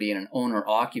putting somebody in an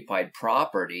owner-occupied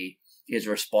property is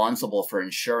responsible for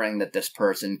ensuring that this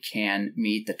person can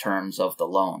meet the terms of the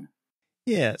loan.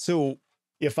 Yeah. So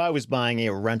if I was buying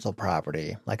a rental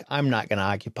property, like I'm not going to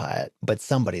occupy it, but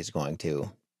somebody's going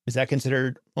to, is that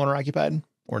considered owner occupied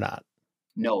or not?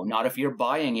 No, not if you're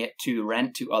buying it to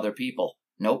rent to other people.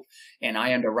 Nope. And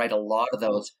I underwrite a lot of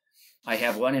those. I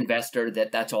have one investor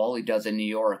that's all he does in New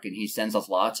York, and he sends us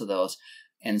lots of those.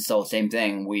 And so same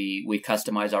thing, we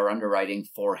customize our underwriting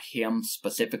for him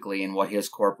specifically and what his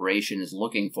corporation is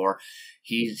looking for.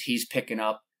 He's picking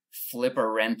up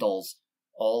flipper rentals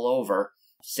all over,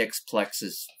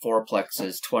 6-plexes,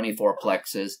 4-plexes,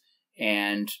 24-plexes,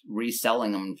 and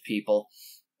reselling them to people,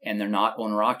 and they're not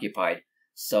owner occupied.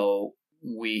 So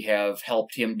we have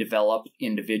helped him develop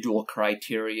individual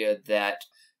criteria that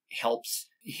helps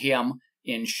him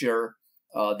ensure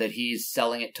that he's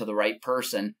selling it to the right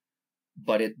person,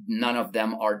 but none of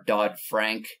them are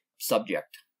Dodd-Frank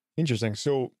subject. Interesting.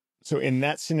 So in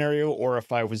that scenario, or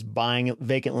if I was buying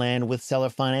vacant land with seller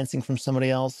financing from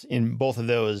somebody else, in both of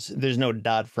those, there's no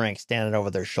Dodd-Frank standing over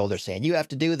their shoulder saying, you have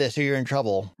to do this or you're in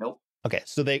trouble. Nope. Okay.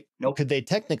 So Nope. Could they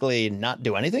technically not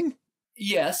do anything?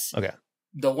 Yes. Okay.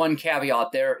 The one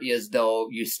caveat there is, though,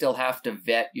 you still have to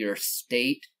vet your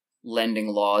state lending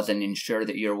laws and ensure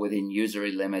that you're within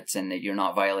usury limits and that you're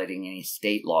not violating any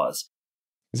state laws.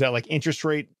 Is that like interest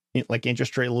rate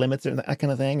limits and that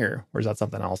kind of thing, or is that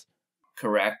something else?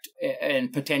 Correct.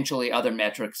 And potentially other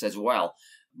metrics as well.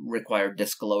 Required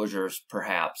disclosures,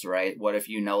 perhaps, right? What if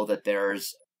you know that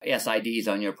there's SIDs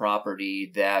on your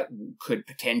property that could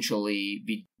potentially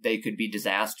could be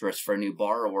disastrous for a new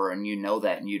borrower, and you know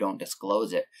that and you don't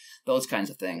disclose it? Those kinds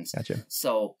of things. Gotcha.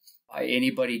 So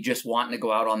anybody just wanting to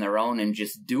go out on their own and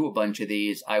just do a bunch of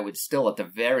these, I would still at the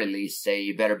very least say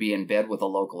you better be in bed with a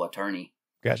local attorney.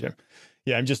 Gotcha.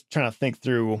 Yeah, I'm just trying to think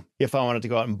through, if I wanted to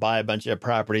go out and buy a bunch of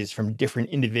properties from different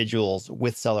individuals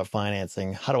with seller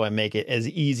financing, how do I make it as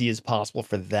easy as possible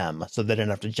for them so they don't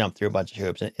have to jump through a bunch of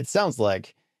hoops? And it sounds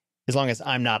like as long as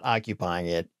I'm not occupying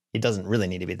it, it doesn't really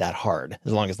need to be that hard,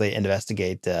 as long as they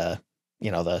investigate, the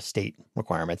state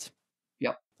requirements.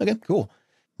 Yep. Okay, cool.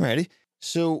 Alrighty.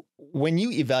 So when you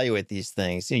evaluate these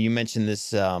things, you mentioned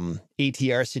this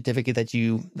ATR certificate that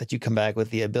you come back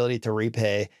with, the ability to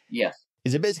repay. Yes.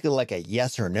 Is it basically like a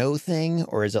yes or no thing,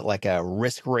 or is it like a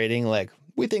risk rating? Like,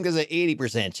 we think there's an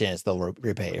 80% chance they'll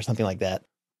repay or something like that?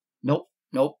 Nope.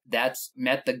 That's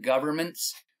met the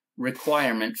government's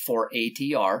requirement for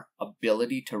ATR,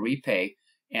 ability to repay,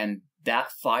 and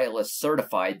that file is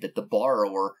certified that the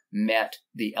borrower met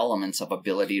the elements of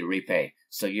ability to repay.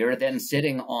 So you're then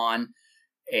sitting on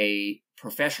a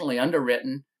professionally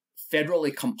underwritten,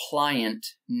 federally compliant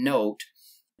note,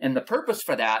 and the purpose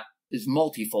for that is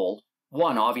multifold.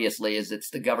 One, obviously, is it's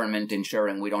the government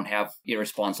ensuring we don't have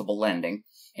irresponsible lending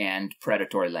and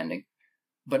predatory lending.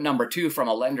 But number two, from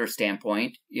a lender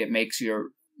standpoint, it makes your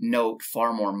note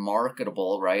far more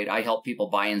marketable, right? I help people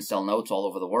buy and sell notes all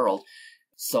over the world.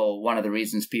 So one of the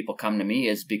reasons people come to me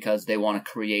is because they want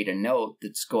to create a note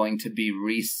that's going to be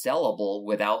resellable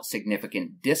without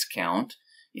significant discount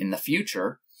in the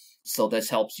future. So this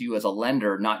helps you as a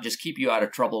lender not just keep you out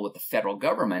of trouble with the federal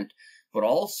government, but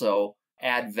also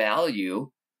add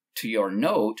value to your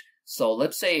note. So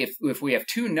let's say if we have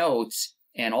two notes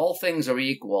and all things are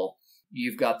equal,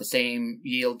 you've got the same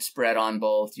yield spread on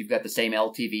both, you've got the same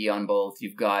LTV on both,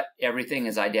 you've got everything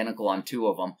is identical on two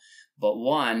of them, but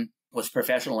one was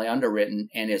professionally underwritten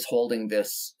and is holding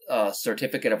this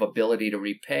certificate of ability to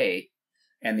repay,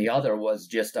 and the other was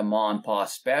just a ma and pa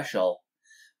special.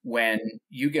 When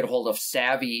you get a hold of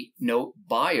savvy note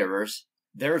buyers,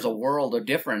 there's a world of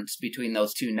difference between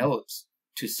those two notes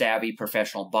to savvy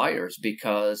professional buyers,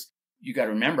 because you got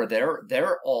to remember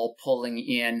they're all pulling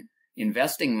in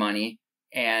investing money,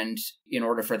 and in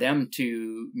order for them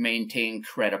to maintain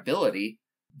credibility,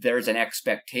 there's an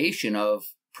expectation of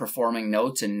performing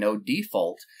notes and no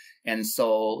default. And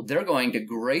so they're going to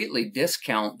greatly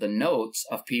discount the notes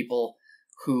of people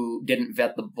who didn't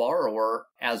vet the borrower,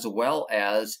 as well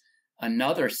as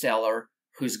another seller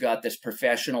who's got this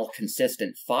professional,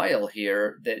 consistent file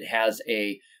here that has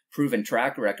a proven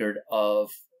track record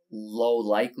of low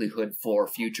likelihood for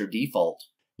future default.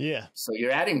 Yeah. So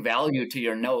you're adding value to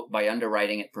your note by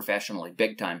underwriting it professionally,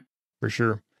 big time. For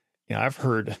sure. Yeah, I've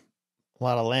heard a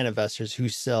lot of land investors who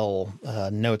sell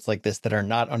notes like this that are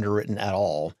not underwritten at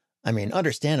all. I mean,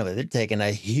 understandably, they're taking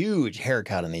a huge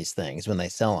haircut on these things when they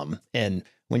sell them. And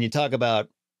when you talk about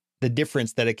the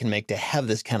difference that it can make to have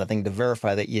this kind of thing to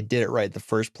verify that you did it right the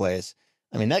first place,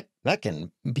 I mean, that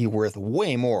can be worth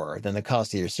way more than the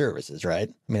cost of your services, right?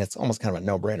 I mean, it's almost kind of a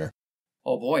no-brainer.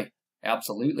 Oh, boy.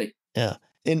 Absolutely. Yeah.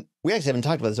 And we actually haven't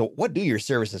talked about this. So what do your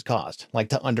services cost, like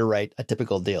to underwrite a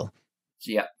typical deal?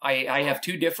 So yeah, I have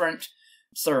two different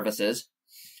services.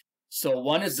 So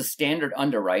one is the standard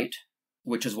underwrite,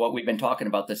 which is what we've been talking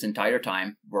about this entire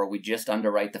time, where we just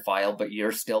underwrite the file, but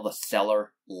you're still the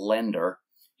seller lender.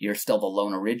 You're still the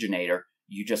loan originator.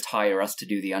 You just hire us to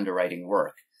do the underwriting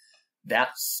work. That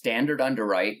standard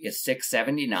underwrite is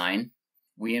 $679.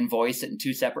 We invoice it in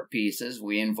two separate pieces.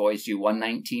 We invoice you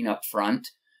 $119 up front,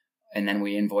 and then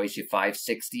we invoice you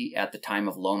 $560 at the time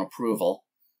of loan approval,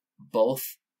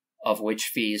 both of which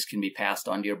fees can be passed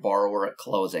on to your borrower at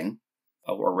closing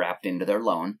or wrapped into their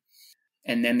loan.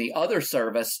 And then the other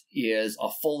service is a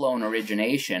full loan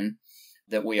origination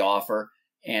that we offer.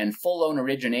 And full loan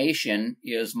origination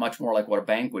is much more like what a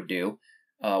bank would do.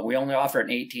 We only offer it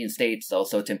in 18 states, though,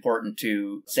 so it's important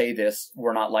to say this.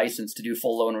 We're not licensed to do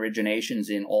full loan originations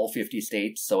in all 50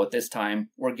 states. So at this time,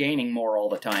 we're gaining more all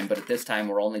the time, but at this time,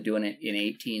 we're only doing it in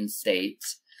 18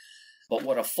 states. But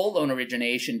what a full loan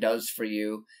origination does for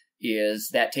you is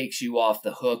that takes you off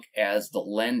the hook as the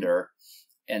lender.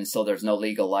 And so there's no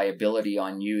legal liability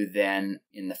on you then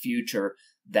in the future.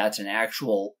 That's an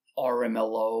actual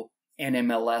RMLO,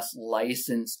 NMLS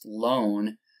licensed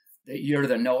loan that you're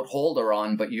the note holder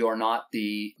on, but you're not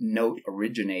the note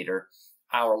originator.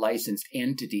 Our licensed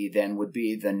entity then would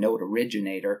be the note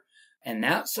originator. And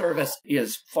that service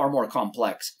is far more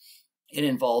complex. It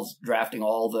involves drafting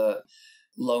all the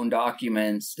loan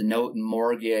documents, the note and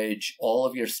mortgage, all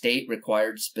of your state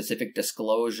required specific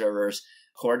disclosures,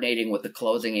 coordinating with the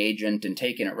closing agent and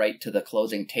taking it right to the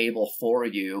closing table for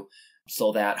you.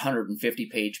 So that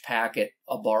 150-page packet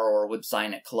a borrower would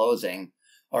sign at closing.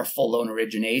 Our full loan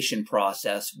origination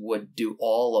process would do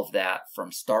all of that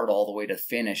from start all the way to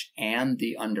finish and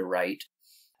the underwrite.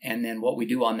 And then what we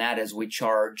do on that is we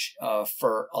charge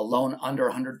for a loan under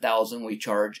 $100,000, we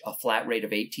charge a flat rate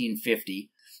of $1,850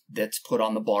 that's put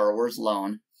on the borrower's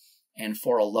loan. And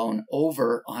for a loan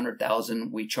over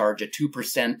 $100,000, we charge a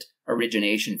 2%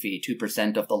 origination fee,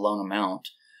 2% of the loan amount.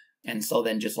 And so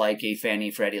then just like a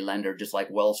Fannie Freddie lender, just like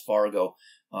Wells Fargo,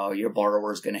 your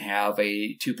borrower is going to have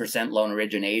a 2% loan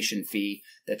origination fee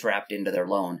that's wrapped into their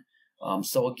loan.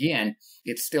 So again,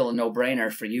 it's still a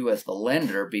no-brainer for you as the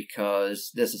lender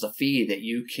because this is a fee that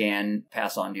you can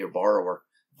pass on to your borrower,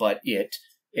 but it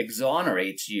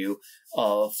exonerates you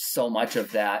of so much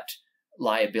of that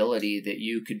liability that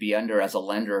you could be under as a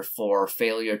lender for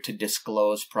failure to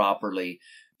disclose properly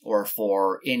or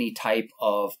for any type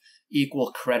of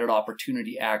Equal Credit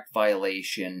Opportunity Act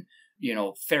violation,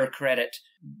 fair credit.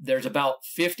 There's about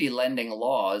 50 lending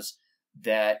laws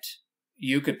that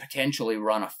you could potentially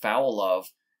run afoul of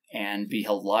and be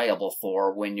held liable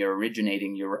for when you're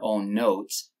originating your own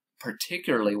notes,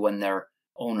 particularly when they're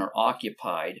owner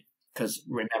occupied. Because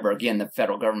remember, again, the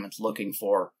federal government's looking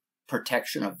for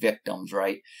protection of victims,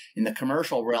 right? In the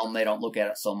commercial realm, they don't look at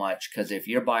it so much because if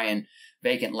you're buying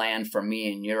vacant land from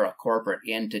me and you're a corporate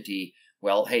entity,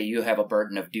 well, hey, you have a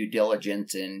burden of due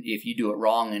diligence. And if you do it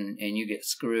wrong and you get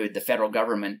screwed, the federal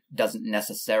government doesn't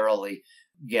necessarily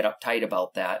get uptight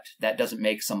about that. That doesn't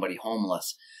make somebody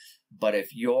homeless. But if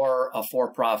you're a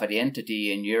for-profit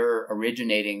entity and you're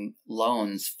originating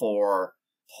loans for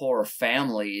poor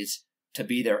families to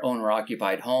be their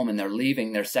owner-occupied home and they're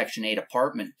leaving their Section 8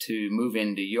 apartment to move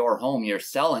into your home, you're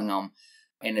selling them,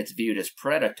 and it's viewed as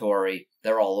predatory,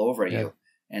 they're all over you.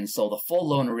 And so the full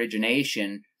loan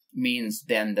origination means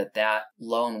then that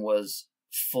loan was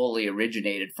fully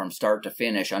originated from start to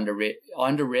finish,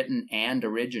 underwritten and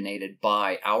originated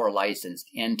by our licensed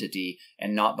entity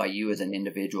and not by you as an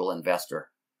individual investor.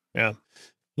 Yeah.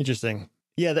 Interesting.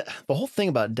 Yeah, the whole thing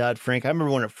about Dodd-Frank, I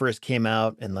remember when it first came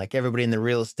out and like everybody in the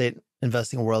real estate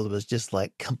investing world was just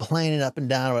like complaining up and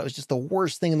down. It was just the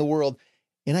worst thing in the world.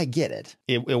 And I get it.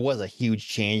 It was a huge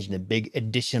change and a big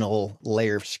additional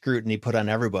layer of scrutiny put on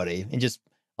everybody. And just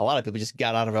a lot of people just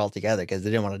got out of it altogether because they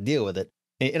didn't want to deal with it.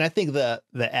 And I think the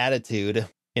attitude,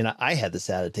 and I had this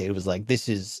attitude, was like, this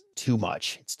is too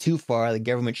much. It's too far. The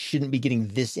government shouldn't be getting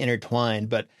this intertwined.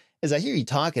 But as I hear you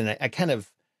talking, I kind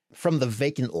of, from the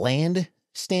vacant land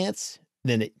stance,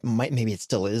 then maybe it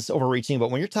still is overreaching.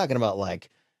 But when you're talking about like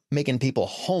making people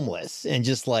homeless and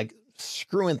just like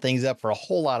screwing things up for a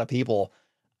whole lot of people,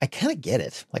 I kind of get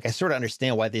it. Like I sort of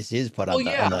understand why this is put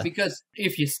on. Because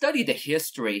if you study the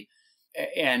history,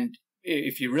 and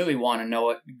if you really want to know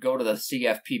it, go to the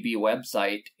CFPB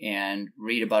website and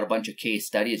read about a bunch of case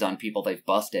studies on people they've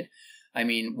busted. I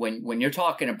mean, when you're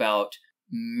talking about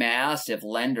massive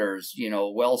lenders,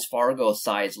 Wells Fargo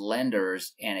size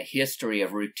lenders, and a history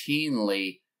of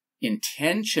routinely,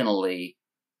 intentionally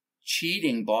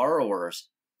cheating borrowers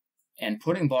and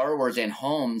putting borrowers in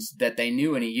homes that they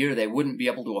knew in a year they wouldn't be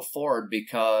able to afford,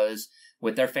 because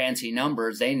with their fancy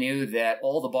numbers, they knew that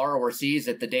all the borrower sees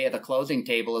at the day of the closing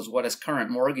table is what his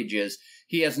current mortgage is.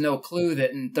 He has no clue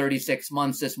that in 36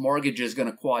 months, this mortgage is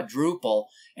going to quadruple.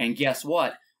 And guess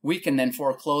what? We can then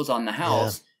foreclose on the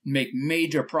house, make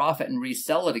major profit, and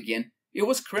resell it again. It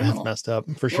was criminal. That's messed up,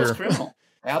 for sure. It was criminal.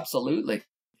 Absolutely.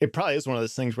 It probably is one of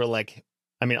those things where, like,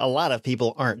 I mean, a lot of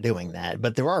people aren't doing that,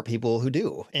 but there are people who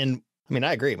do. And I mean,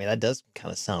 I agree. I mean, that does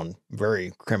kind of sound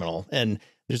very criminal. And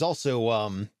there's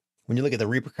also, when you look at the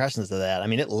repercussions of that, I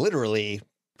mean, it literally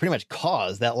pretty much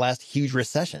caused that last huge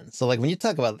recession. So, like, when you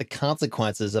talk about the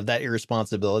consequences of that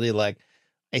irresponsibility, like,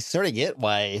 I sort of get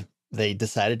why they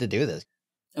decided to do this.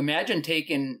 Imagine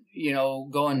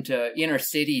going to inner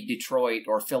city Detroit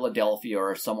or Philadelphia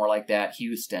or somewhere like that,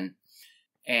 Houston,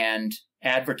 and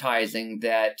advertising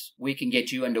that we can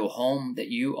get you into a home that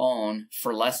you own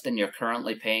for less than you're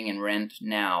currently paying in rent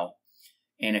now.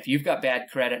 And if you've got bad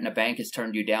credit and a bank has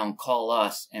turned you down, call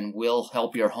us and we'll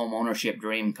help your home ownership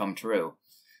dream come true.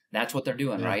 That's what they're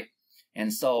doing, right?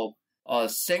 And so a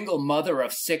single mother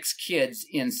of 6 kids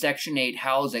in Section 8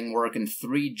 housing working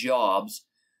 3 jobs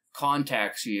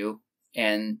contacts you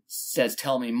and says,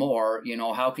 tell me more,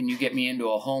 how can you get me into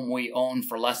a home we own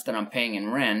for less than I'm paying in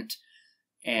rent?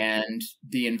 And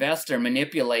the investor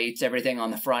manipulates everything on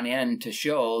the front end to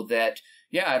show that,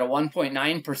 at a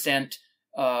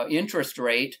 1.9% interest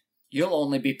rate, you'll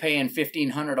only be paying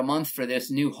 $1,500 a month for this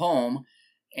new home.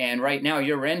 And right now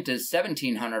your rent is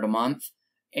 $1,700 a month.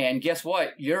 And guess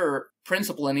what? Your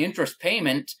principal and interest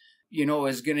payment,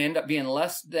 is going to end up being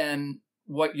less than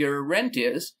what your rent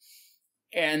is.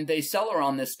 And they sell her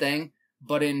on this thing,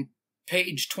 but in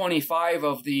page 25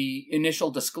 of the initial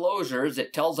disclosures,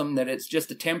 it tells them that it's just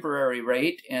a temporary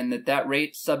rate and that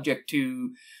rate's subject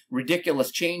to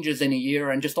ridiculous changes in a year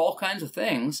and just all kinds of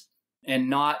things, and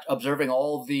not observing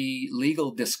all the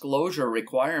legal disclosure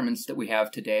requirements that we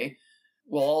have today.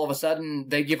 Well, all of a sudden,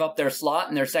 they give up their slot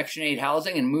in their Section 8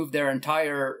 housing and move their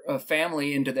entire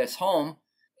family into this home.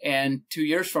 And 2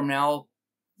 years from now,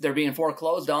 they're being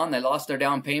foreclosed on. They lost their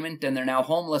down payment and they're now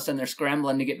homeless, and they're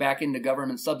scrambling to get back into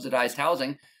government subsidized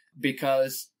housing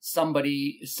because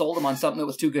somebody sold them on something that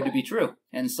was too good to be true.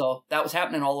 And so that was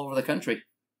happening all over the country.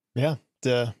 Yeah,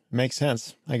 it makes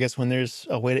sense. I guess when there's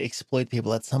a way to exploit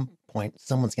people, at some point,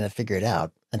 someone's going to figure it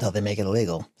out until they make it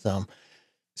illegal. So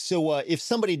if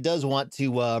somebody does want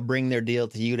to bring their deal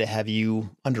to you to have you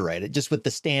underwrite it, just with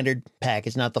the standard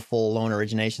package, not the full loan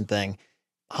origination thing,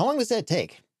 how long does that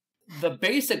take? The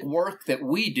basic work that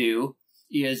we do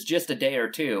is just a day or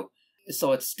two.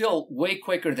 So it's still way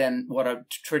quicker than what a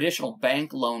traditional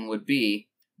bank loan would be.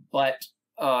 But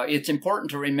it's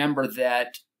important to remember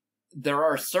that there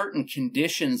are certain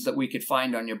conditions that we could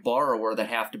find on your borrower that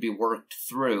have to be worked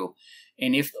through.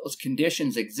 And if those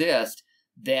conditions exist,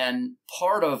 then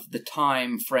part of the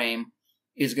time frame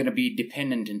is going to be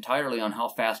dependent entirely on how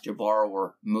fast your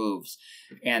borrower moves.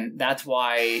 And that's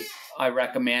why I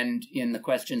recommend in the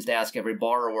questions to ask every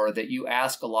borrower that you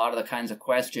ask a lot of the kinds of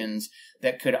questions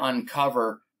that could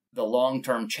uncover the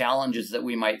long-term challenges that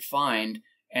we might find,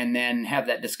 and then have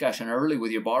that discussion early with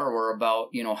your borrower about,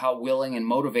 how willing and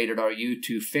motivated are you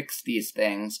to fix these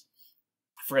things.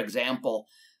 For example,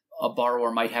 a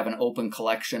borrower might have an open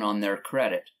collection on their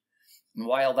credit. And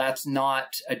while that's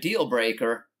not a deal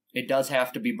breaker, it does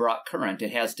have to be brought current.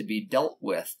 It has to be dealt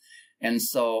with. And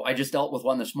so I just dealt with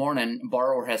one this morning.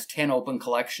 Borrower has 10 open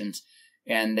collections,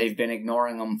 and they've been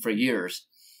ignoring them for years.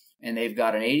 And they've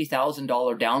got an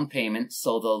 $80,000 down payment,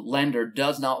 so the lender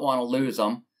does not want to lose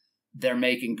them. They're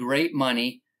making great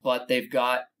money, but they've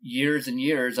got years and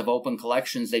years of open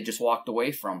collections they just walked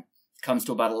away from. It comes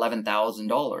to about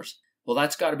 $11,000. Well,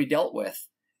 that's got to be dealt with.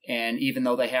 And even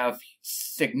though they have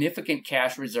significant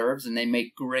cash reserves and they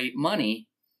make great money,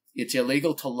 it's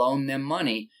illegal to loan them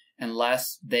money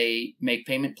unless they make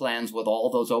payment plans with all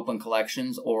those open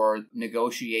collections or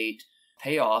negotiate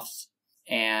payoffs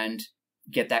and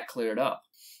get that cleared up.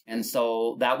 And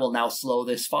so that will now slow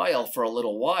this file for a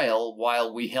little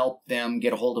while we help them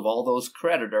get a hold of all those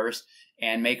creditors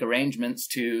and make arrangements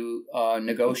to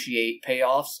negotiate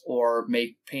payoffs or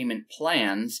make payment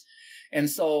plans. And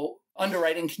so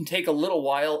underwriting can take a little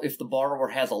while if the borrower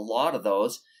has a lot of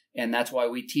those. And that's why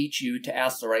we teach you to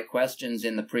ask the right questions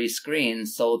in the pre-screen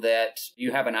so that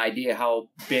you have an idea how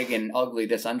big and ugly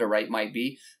this underwrite might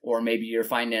be. Or maybe you're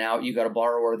finding out you got a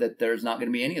borrower that there's not going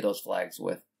to be any of those flags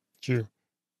with. Sure.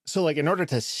 So, like, in order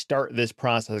to start this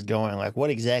process going, like, what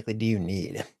exactly do you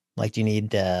need? Like, do you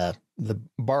need the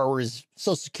borrower's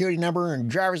social security number and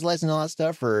driver's license and all that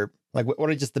stuff? Or, like, what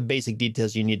are just the basic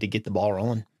details you need to get the ball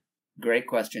rolling? Great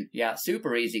question. Yeah,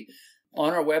 super easy.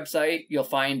 On our website, you'll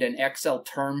find an Excel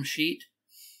term sheet.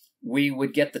 We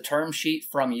would get the term sheet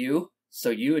from you. So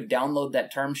you would download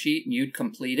that term sheet and you'd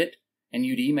complete it and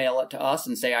you'd email it to us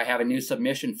and say, I have a new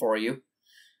submission for you.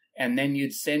 And then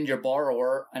you'd send your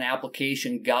borrower an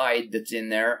application guide that's in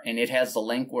there, and it has the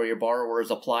link where your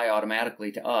borrowers apply automatically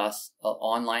to us, an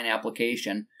online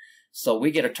application. So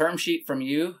we get a term sheet from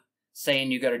you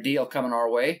saying you got a deal coming our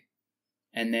way,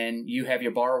 and then you have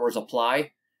your borrowers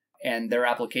apply, and their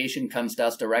application comes to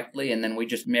us directly, and then we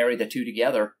just marry the two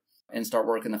together and start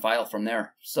working the file from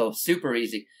there. So super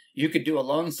easy. You could do a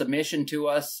loan submission to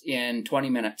us in 20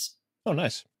 minutes. Oh,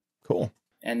 nice. Cool.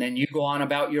 And then you go on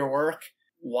about your work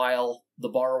while the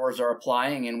borrowers are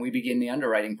applying, and we begin the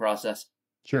underwriting process.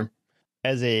 Sure.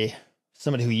 As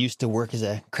somebody who used to work as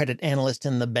a credit analyst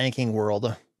in the banking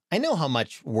world, I know how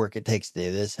much work it takes to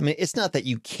do this. I mean, it's not that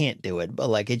you can't do it, but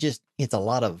like it's a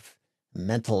lot of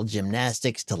mental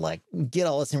gymnastics to like get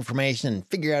all this information and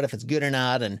figure out if it's good or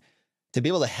not. And to be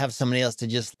able to have somebody else to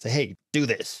just say, hey, do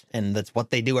this. And that's what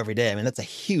they do every day. I mean, that's a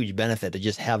huge benefit to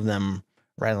just have them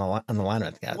right on the line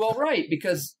with that. Well, right.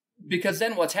 Because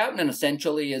then what's happening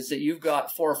essentially is that you've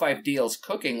got 4 or 5 deals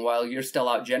cooking while you're still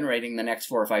out generating the next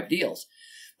 4 or 5 deals.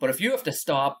 But if you have to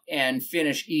stop and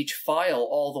finish each file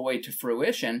all the way to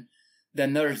fruition,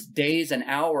 then there's days and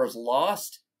hours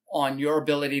lost on your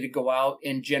ability to go out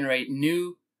and generate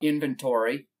new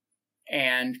inventory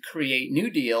and create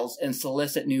new deals and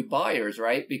solicit new buyers,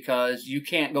 right? Because you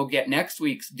can't go get next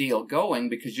week's deal going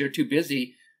because you're too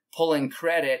busy pulling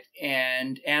credit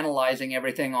and analyzing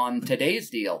everything on today's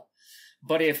deal.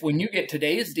 But if when you get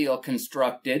today's deal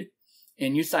constructed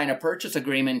and you sign a purchase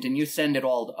agreement and you send it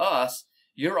all to us,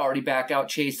 you're already back out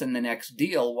chasing the next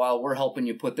deal while we're helping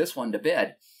you put this one to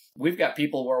bed. We've got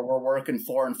people where we're working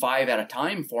 4 and 5 at a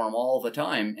time for them all the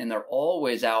time, and they're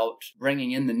always out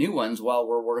bringing in the new ones while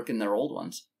we're working their old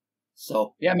ones.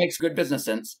 So, yeah, it makes good business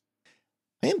sense.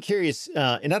 I am curious,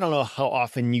 and I don't know how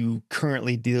often you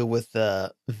currently deal with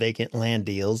vacant land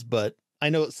deals, but I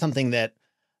know it's something that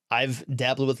I've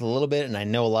dabbled with a little bit, and I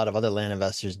know a lot of other land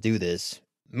investors do this,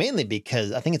 mainly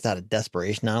because I think it's out of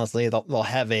desperation, honestly. They'll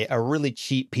have a really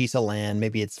cheap piece of land,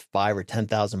 maybe it's $5,000 or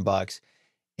 $10,000,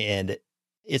 and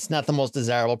it's not the most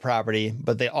desirable property,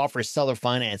 but they offer seller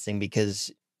financing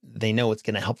because they know it's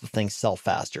going to help the thing sell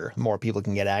faster. More people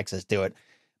can get access to it.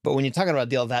 But when you're talking about a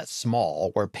deal that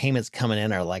small, where payments coming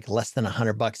in are like less than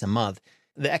 $100 a month,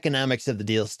 the economics of the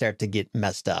deal start to get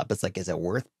messed up. It's like, is it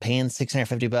worth paying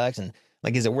 $650? And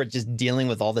like, is it worth just dealing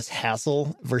with all this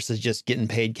hassle versus just getting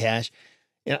paid cash?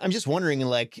 You know, I'm just wondering,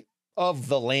 like, of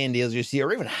the land deals you see,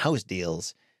 or even house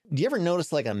deals, do you ever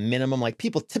notice like a minimum? Like,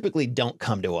 people typically don't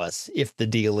come to us if the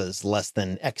deal is less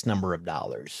than X number of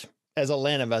dollars. As a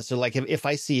land investor, like if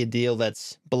I see a deal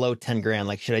that's below 10 grand,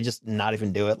 like, should I just not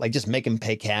even do it? Like, just make them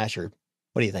pay cash, or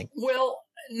what do you think? Well,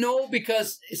 no,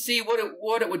 because see,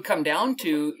 what it would come down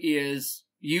to is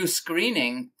you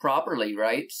screening properly,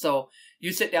 right? So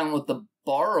you sit down with the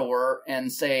borrower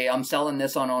and say, I'm selling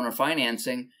this on owner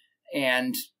financing,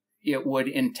 and it would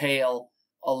entail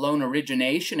a loan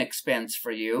origination expense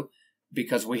for you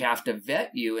because we have to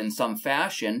vet you in some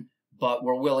fashion, but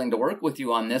we're willing to work with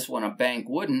you on this when a bank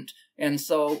wouldn't. And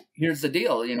so here's the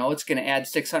deal, it's going to add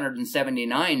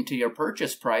 $679 to your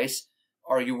purchase price.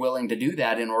 Are you willing to do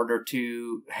that in order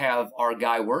to have our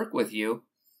guy work with you?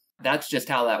 That's just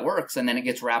how that works. And then it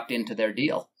gets wrapped into their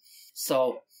deal.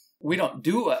 So we don't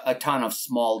do a ton of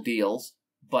small deals,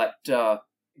 but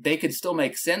they could still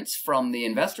make sense from the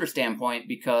investor standpoint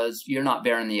because you're not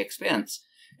bearing the expense.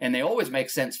 And they always make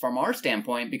sense from our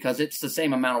standpoint because it's the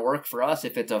same amount of work for us.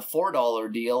 If it's a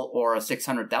 $4 deal or a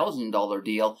 $600,000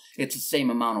 deal, it's the same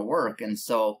amount of work. And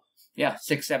so, yeah,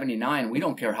 $679, we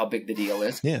don't care how big the deal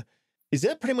is. Yeah. Is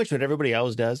that pretty much what everybody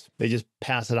else does? They just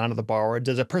pass it on to the borrower?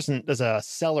 Does a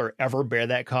seller ever bear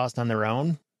that cost on their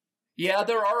own? Yeah,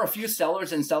 there are a few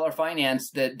sellers in seller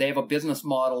finance that they have a business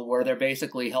model where they're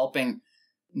basically helping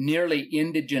nearly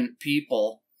indigent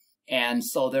people. And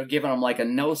so they're giving them like a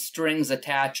no strings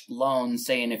attached loan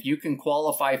saying, if you can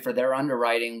qualify for their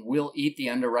underwriting, we'll eat the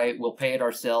underwrite, we'll pay it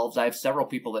ourselves. I have several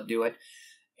people that do it,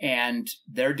 and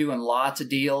they're doing lots of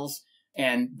deals,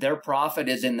 and their profit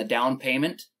is in the down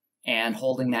payment and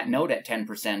holding that note at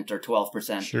 10% or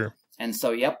 12%. Sure. And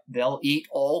so, yep, they'll eat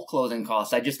all closing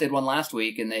costs. I just did one last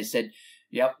week and they said,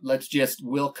 yep,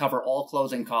 we'll cover all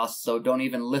closing costs. So don't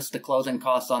even list the closing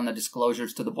costs on the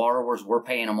disclosures to the borrowers. We're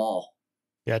paying them all.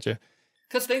 Gotcha.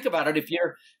 Because think about it, if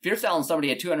you're selling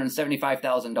somebody a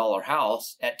 $275,000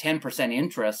 house at 10%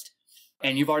 interest,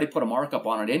 and you've already put a markup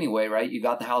on it anyway, right? You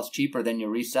got the house cheaper than you're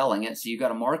reselling it, so you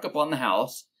got a markup on the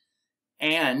house,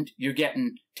 and you're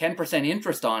getting 10%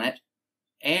 interest on it,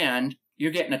 and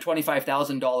you're getting a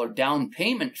 $25,000 down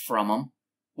payment from them.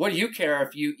 What do you care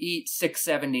if you eat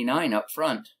 $679 up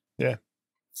front? Yeah.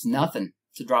 It's nothing.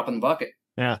 It's a drop in the bucket.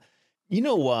 Yeah. You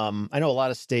know, I know a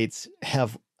lot of states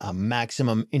have a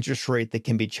maximum interest rate that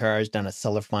can be charged on a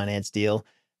seller finance deal.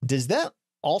 Does that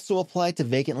also apply to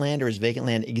vacant land, or is vacant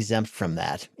land exempt from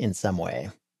that in some way?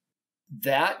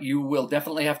 That you will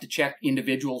definitely have to check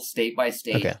individual state by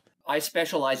state. Okay. I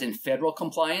specialize in federal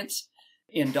compliance.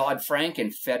 In Dodd-Frank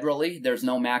and federally, there's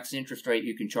no max interest rate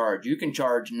you can charge. You can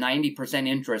charge 90%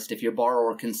 interest if your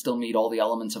borrower can still meet all the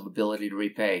elements of ability to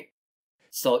repay.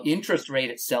 So interest rate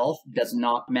itself does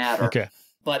not matter. Okay.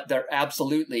 But there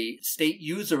absolutely, state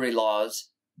usury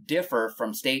laws differ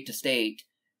from state to state.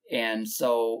 And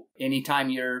so anytime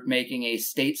you're making a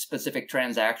state-specific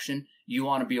transaction, you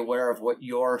want to be aware of what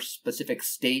your specific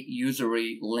state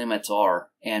usury limits are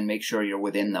and make sure you're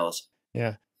within those.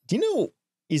 Yeah. Do you know,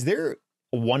 is there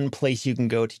one place you can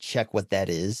go to check what that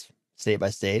is, state by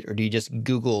state, or do you just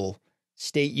Google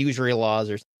state usury laws?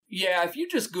 Or Yeah, if you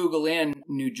just Google in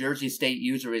New Jersey state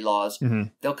usury laws,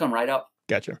 they'll come right up.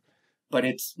 Gotcha. But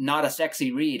it's not a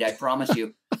sexy read, I promise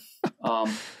you.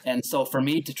 And so for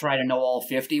me to try to know all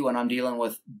 50 when I'm dealing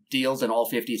with deals in all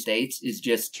 50 states is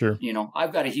just, Sure.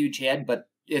 I've got a huge head, but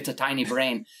it's a tiny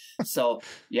brain. So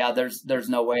yeah, there's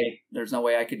no way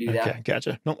I could do that. Okay,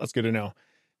 gotcha. No, that's good to know.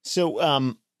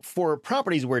 So, for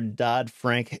properties where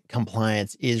Dodd-Frank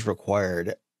compliance is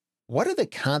required, what are the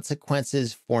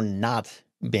consequences for not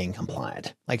being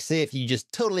compliant? Like, say if you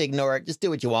just totally ignore it, just do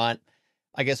what you want,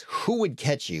 I guess who would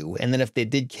catch you? And then if they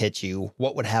did catch you,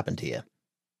 what would happen to you?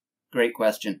 Great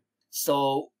question.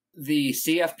 So the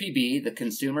CFPB, the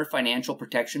Consumer Financial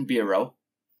Protection Bureau,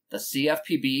 the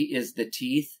CFPB is the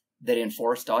teeth that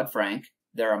enforce Dodd-Frank.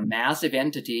 They're a massive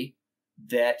entity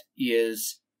that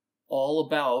is all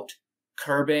about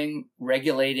curbing,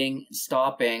 regulating,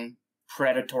 stopping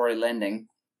predatory lending.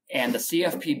 And the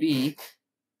CFPB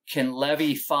can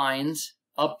levy fines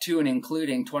up to and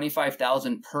including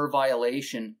 $25,000 per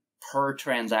violation per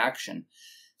transaction.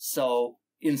 So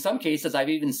in some cases, I've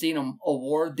even seen them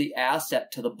award the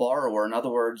asset to the borrower. In other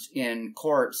words, in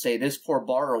court, say this poor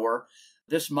borrower,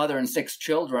 this mother and 6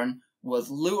 children,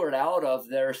 was lured out of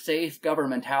their safe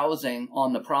government housing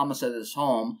on the promise of this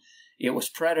home. It was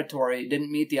predatory. It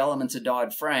didn't meet the elements of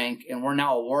Dodd-Frank, and we're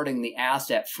now awarding the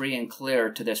asset free and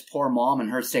clear to this poor mom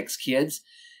and her 6 kids.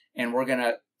 And we're going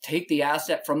to take the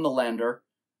asset from the lender.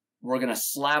 We're going to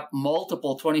slap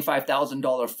multiple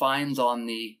 $25,000 fines on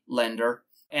the lender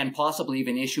and possibly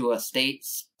even issue a state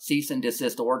cease and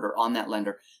desist order on that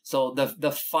lender. So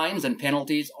the fines and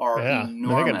penalties are enormous.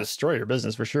 They're going to destroy your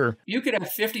business for sure. You could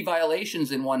have 50 violations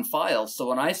in one file. So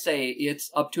when I say it's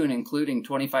up to and including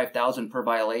 $25,000 per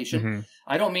violation,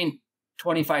 I don't mean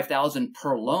 $25,000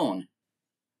 per loan.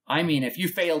 I mean, if you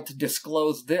failed to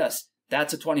disclose this,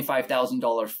 that's a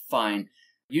 $25,000 fine.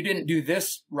 You didn't do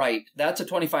this right, that's a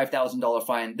 $25,000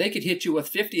 fine. They could hit you with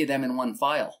 50 of them in one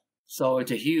file. So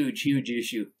it's a huge, huge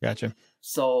issue. Gotcha.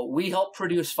 So we help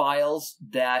produce files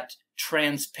that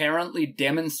transparently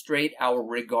demonstrate our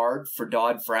regard for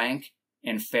Dodd-Frank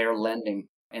and fair lending.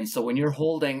 And so when you're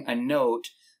holding a note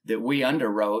that we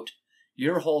underwrote,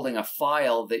 you're holding a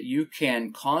file that you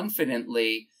can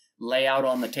confidently lay out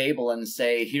on the table and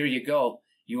say, here you go.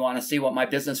 You want to see what my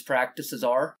business practices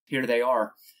are? Here they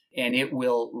are. And it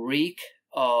will reek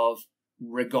of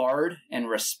regard and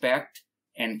respect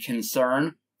and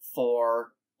concern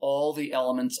for all the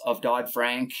elements of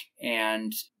Dodd-Frank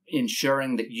and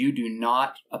ensuring that you do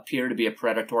not appear to be a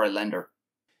predatory lender.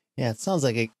 Yeah, it sounds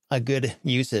like a good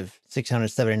use of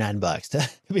 $679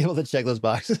 to be able to check those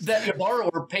boxes. That your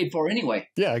borrower paid for anyway.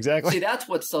 Yeah, exactly. See, that's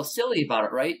what's so silly about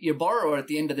it, right? Your borrower at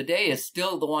the end of the day is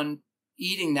still the one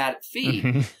eating that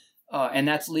fee, and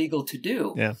that's legal to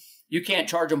do. Yeah. You can't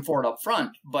charge them for it up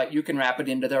front, but you can wrap it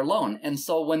into their loan. And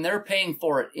so when they're paying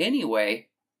for it anyway,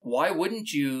 why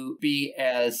wouldn't you be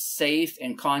as safe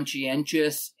and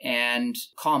conscientious and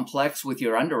complex with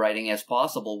your underwriting as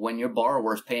possible when your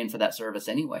borrower is paying for that service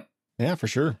anyway? Yeah, for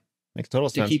sure. Makes total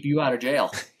sense. To keep you out of jail.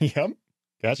 Yep.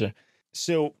 Gotcha.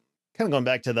 So kind of going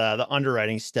back to the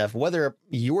underwriting stuff, whether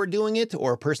you're doing it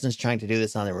or a person's trying to do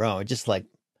this on their own, just like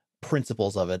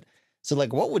principles of it. So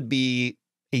like what would be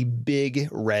a big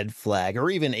red flag or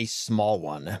even a small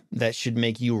one that should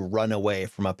make you run away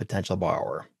from a potential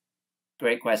borrower?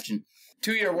 Great question.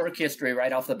 2-year work history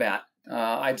right off the bat.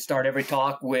 I'd start every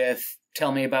talk with,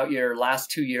 tell me about your last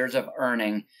 2 years of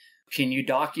earning. Can you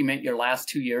document your last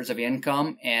 2 years of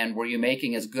income? And were you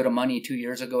making as good a money 2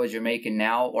 years ago as you're making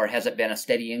now? Or has it been a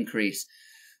steady increase?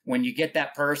 when you get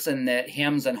that person that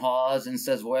hems and haws and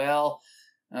says, well,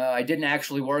 I didn't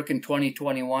actually work in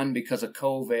 2021 because of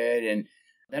COVID. And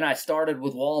then I started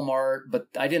with Walmart, but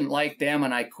I didn't like them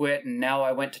and I quit. And now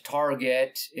I went to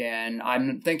Target and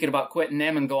I'm thinking about quitting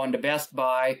them and going to Best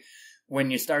Buy.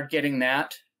 When you start getting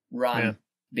that, run. Yeah.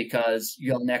 Because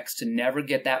you'll next to never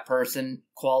get that person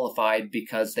qualified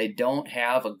because they don't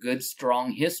have a good,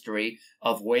 strong history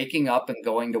of waking up and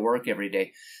going to work every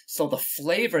day. So the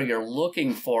flavor you're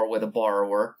looking for with a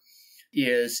borrower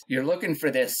is you're looking for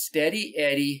this steady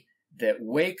Eddie that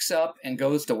wakes up and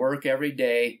goes to work every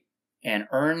day and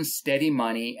earns steady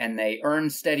money, and they earn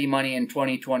steady money in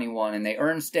 2021, and they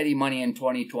earn steady money in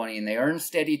 2020, and they earn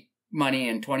steady money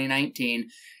in 2019,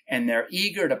 and they're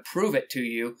eager to prove it to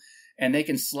you. And they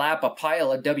can slap a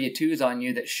pile of W-2s on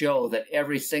you that show that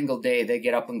every single day they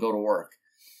get up and go to work.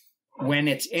 When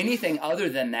it's anything other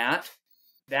than that,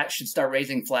 that should start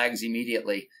raising flags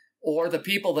immediately. Or the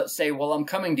people that say, well, I'm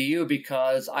coming to you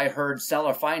because I heard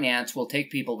seller finance will take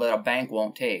people that a bank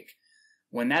won't take.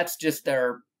 When that's just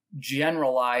their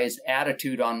generalized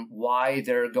attitude on why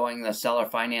they're going the seller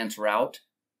finance route,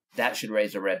 that should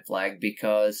raise a red flag,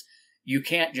 because you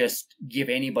can't just give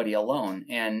anybody a loan.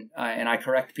 And I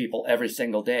correct people every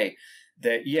single day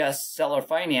that, yes, seller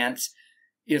finance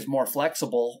is more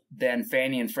flexible than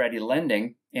Fannie and Freddie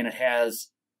lending, and it has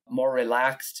more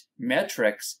relaxed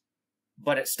metrics,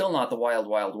 but it's still not the wild,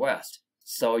 wild west.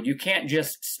 So you can't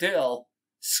just still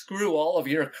screw all of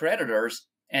your creditors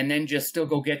and then just still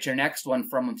go get your next one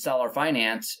from seller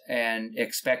finance and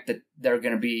expect that they're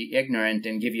going to be ignorant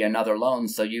and give you another loan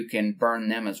so you can burn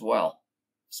them as well.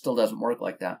 Still doesn't work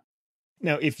like that.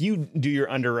 Now, if you do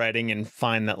your underwriting and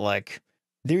find that, like,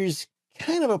 there's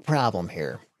kind of a problem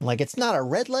here. Like, it's not a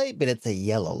red light, but it's a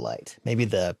yellow light. Maybe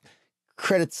the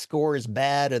credit score is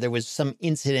bad, or there was some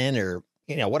incident, or,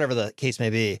 whatever the case may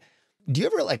be. Do you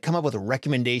ever, like, come up with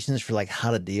recommendations for, like,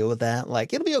 how to deal with that?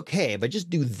 Like, it'll be okay, but just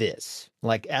do this.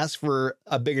 Like, ask for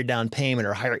a bigger down payment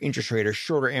or higher interest rate or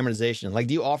shorter amortization. Like,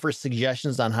 do you offer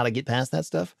suggestions on how to get past that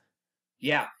stuff?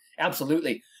 Yeah,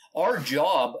 absolutely. Our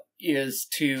job is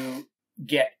to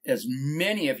get as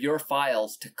many of your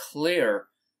files to clear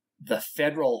the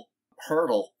federal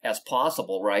hurdle as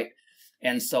possible, right?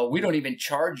 And so we don't even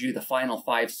charge you the final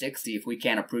 $560 if we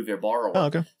can't approve your borrower. Oh,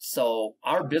 okay. So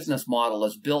our business model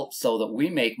is built so that we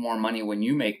make more money when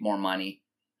you make more money.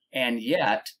 And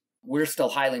yet we're still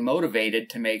highly motivated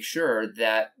to make sure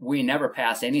that we never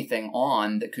pass anything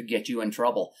on that could get you in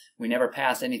trouble. We never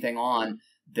pass anything on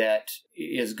that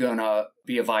is going to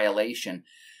be a violation.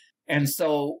 And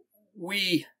so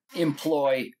we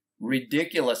employ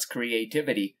ridiculous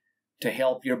creativity to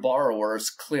help your borrowers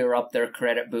clear up their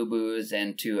credit boo-boos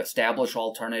and to establish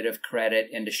alternative credit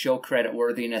and to show credit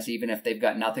worthiness, even if they've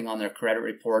got nothing on their credit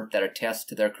report that attests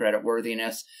to their credit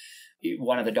worthiness.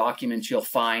 One of the documents you'll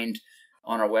find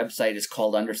on our website is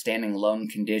called Understanding Loan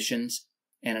Conditions,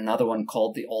 and another one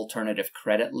called the Alternative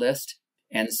Credit List.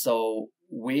 And so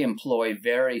we employ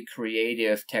very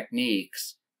creative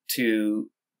techniques to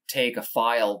take a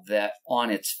file that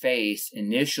on its face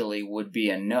initially would be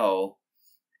a no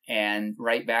and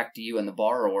write back to you and the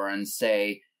borrower and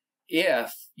say,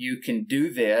 if you can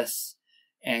do this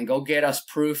and go get us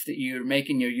proof that you're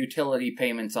making your utility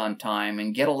payments on time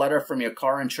and get a letter from your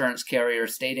car insurance carrier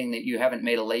stating that you haven't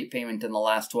made a late payment in the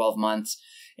last 12 months,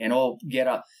 and get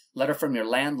a letter from your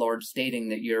landlord stating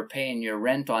that you're paying your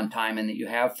rent on time and that you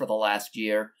have for the last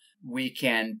year, we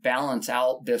can balance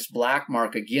out this black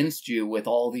mark against you with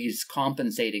all these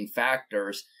compensating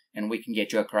factors, and we can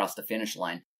get you across the finish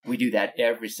line. We do that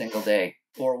every single day.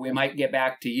 Or we might get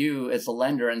back to you as a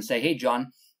lender and say, hey,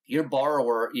 John, your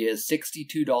borrower is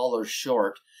 $62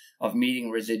 short of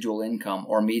meeting residual income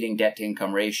or meeting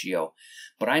debt-to-income ratio,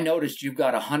 but I noticed you've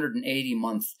got a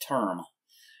 180-month term.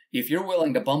 If you're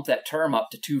willing to bump that term up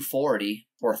to 240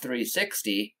 or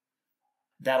 360,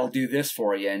 that'll do this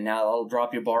for you, and now that'll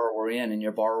drop your borrower in, and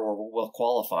your borrower will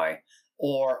qualify.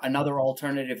 Or another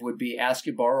alternative would be ask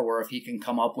your borrower if he can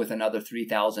come up with another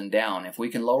 $3,000 down. If we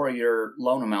can lower your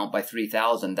loan amount by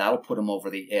 $3,000, that'll put him over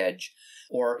the edge.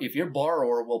 Or if your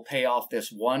borrower will pay off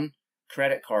this one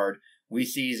credit card, we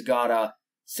see he's got a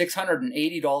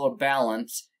 $680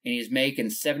 balance and he's making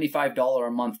 $75 a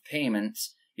month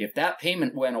payments. If that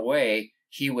payment went away,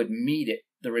 he would meet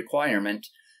the requirement.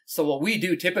 So what we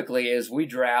do typically is we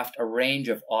draft a range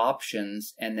of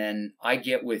options, and then I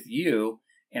get with you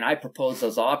and I propose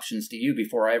those options to you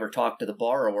before I ever talk to the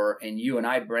borrower, and you and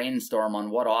I brainstorm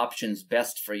on what option's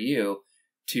best for you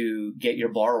to get your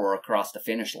borrower across the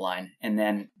finish line, and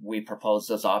then we propose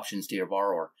those options to your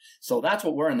borrower. So that's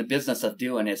what we're in the business of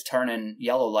doing, is turning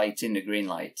yellow lights into green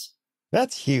lights.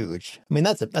 That's huge. I mean,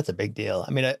 that's a big deal.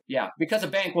 I mean, Yeah, because a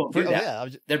bank won't do that. yeah,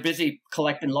 They're busy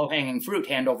collecting low-hanging fruit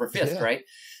hand over fist, Yeah. right?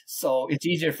 So it's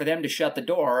easier for them to shut the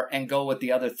door and go with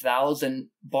the other 1,000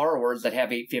 borrowers that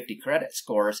have 850 credit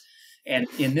scores. And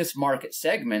in this market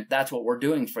segment, that's what we're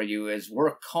doing for you is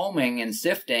we're combing and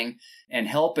sifting and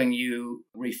helping you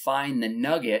refine the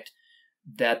nugget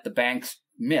that the banks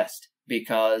missed,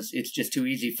 because it's just too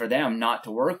easy for them not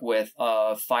to work with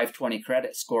a 520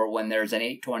 credit score when there's an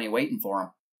 820 waiting for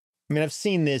them. I mean, I've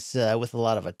seen this with a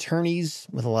lot of attorneys,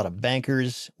 with a lot of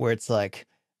bankers, where it's like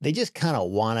they just kind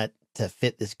of want it to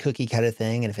fit this cookie cutter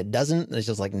thing. And if it doesn't, it's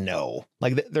just like, no.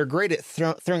 Like they're great at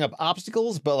throwing up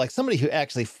obstacles, but like somebody who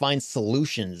actually finds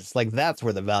solutions, like that's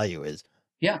where the value is.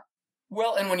 Yeah.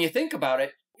 Well, and when you think about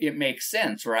it, it makes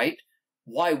sense, right?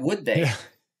 Why would they? Yeah.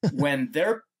 When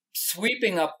they're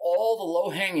sweeping up all the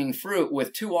low-hanging fruit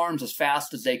with two arms as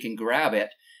fast as they can grab it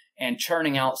and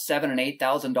churning out $7,000 and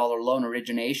 $8,000 loan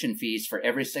origination fees for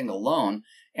every single loan,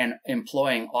 and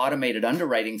employing automated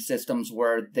underwriting systems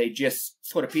where they just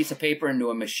put a piece of paper into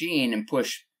a machine and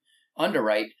push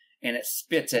underwrite and it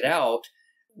spits it out,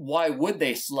 why would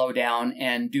they slow down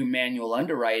and do manual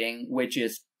underwriting, which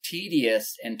is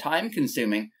tedious and time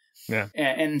consuming? Yeah.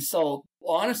 And so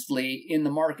honestly, in the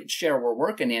market share we're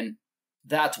working in,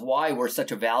 that's why we're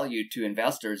such a value to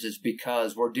investors, is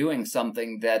because we're doing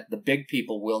something that the big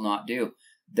people will not do.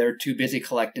 They're too busy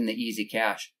collecting the easy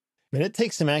cash. But it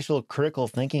takes some actual critical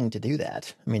thinking to do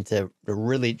that. I mean, to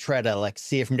really try to like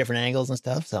see it from different angles and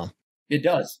stuff. So it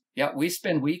does. Yeah, we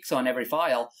spend weeks on every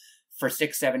file for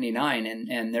 $6.79,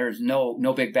 and there's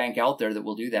no big bank out there that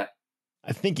will do that.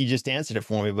 I think you just answered it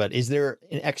for me, but is there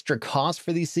an extra cost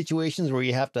for these situations where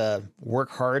you have to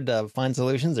work hard to find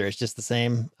solutions, or it's just the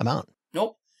same amount?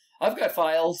 Nope. I've got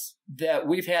files that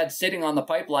we've had sitting on the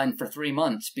pipeline for 3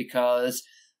 months because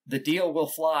the deal will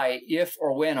fly if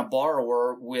or when a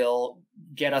borrower will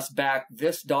get us back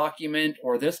this document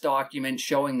or this document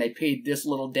showing they paid this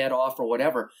little debt off or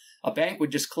whatever. A bank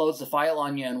would just close the file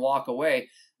on you and walk away.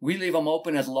 We leave them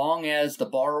open as long as the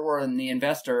borrower and the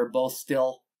investor are both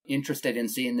still interested in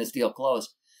seeing this deal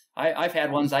close. I've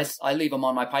had ones, I leave them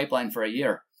on my pipeline for a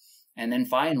year. And then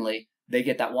finally, they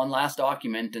get that one last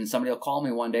document and somebody will call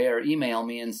me one day or email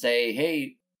me and say,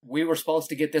 hey, we were supposed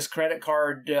to get this credit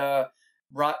card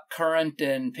brought current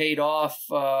and paid off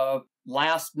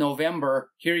last November.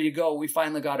 Here you go. We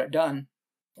finally got it done.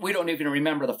 We don't even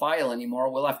remember the file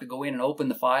anymore. We'll have to go in and open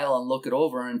the file and look it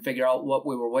over and figure out what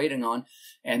we were waiting on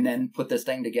and then put this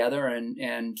thing together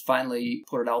and finally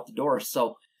put it out the door.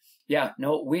 So, yeah,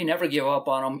 no, we never give up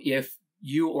on them if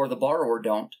you or the borrower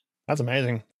don't. That's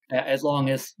amazing. As long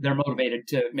as they're motivated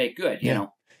to make good, you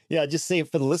know. Yeah, just say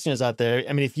for the listeners out there,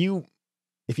 I mean, if you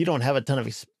don't have a ton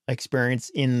of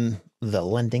experience in the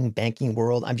lending banking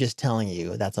world, I'm just telling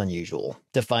you that's unusual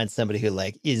to find somebody who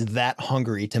like is that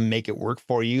hungry to make it work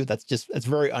for you. That's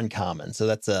very uncommon. So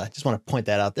that's just want to point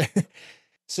that out there.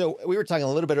 So we were talking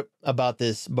a little bit about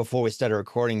this before we started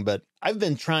recording, but I've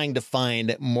been trying to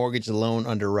find mortgage loan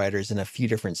underwriters in a few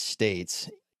different states.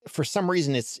 For some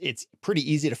reason, it's pretty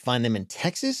easy to find them in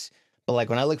Texas, but like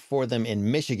when I look for them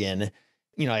in Michigan,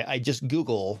 you know, I just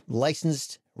Google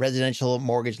licensed residential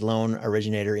mortgage loan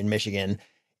originator in Michigan,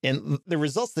 and the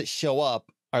results that show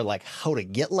up are like how to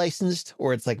get licensed,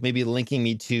 or it's like maybe linking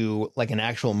me to like an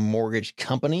actual mortgage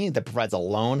company that provides a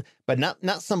loan, but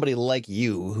not somebody like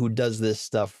you who does this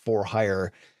stuff for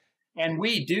hire. And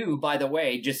we do, by the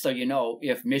way, just so you know,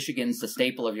 if Michigan's the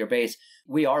staple of your base,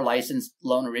 we are licensed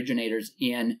loan originators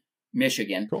in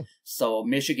Michigan. Cool. So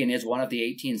Michigan is one of the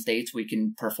 18 states we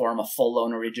can perform a full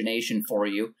loan origination for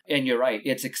you. And you're right,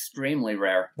 it's extremely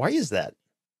rare. Why is that?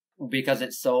 Because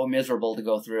it's so miserable to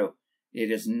go through.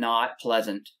 It is not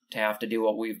pleasant to have to do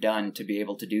what we've done to be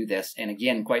able to do this. And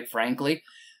again, quite frankly,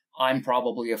 I'm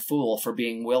probably a fool for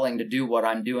being willing to do what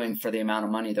I'm doing for the amount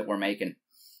of money that we're making.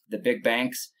 The big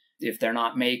banks, if they're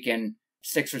not making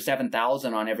 6,000 or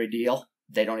 7,000 on every deal,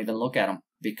 they don't even look at them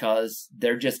because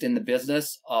they're just in the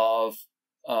business of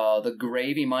the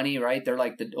gravy money, right? They're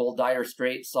like the old Dire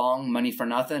Straits song, money for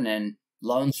nothing and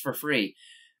loans for free.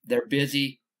 They're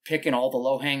busy picking all the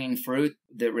low-hanging fruit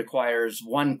that requires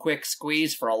one quick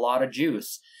squeeze for a lot of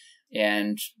juice.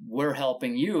 And we're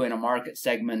helping you in a market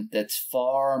segment that's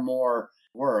far more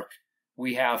work.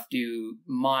 We have to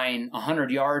mine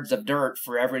 100 yards of dirt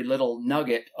for every little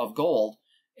nugget of gold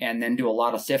and then do a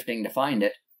lot of sifting to find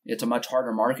it. It's a much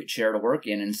harder market share to work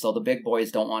in, and so the big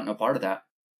boys don't want no part of that.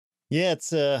 Yeah,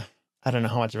 it's I don't know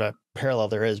how much of a parallel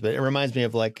there is, but it reminds me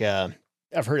of like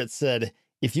I've heard it said,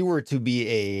 if you were to be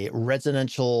a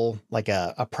residential, like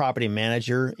a property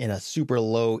manager in a super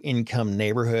low income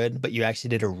neighborhood, but you actually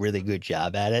did a really good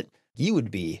job at it, you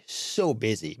would be so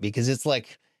busy because it's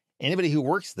like anybody who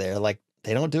works there, like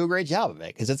they don't do a great job of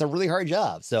it because it's a really hard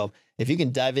job. So if you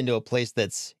can dive into a place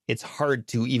it's hard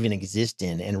to even exist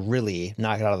in and really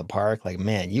knock it out of the park, like,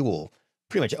 man, you will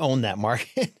pretty much own that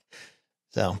market.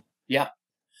 So, yeah.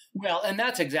 Well, and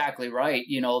that's exactly right.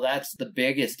 That's the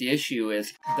biggest issue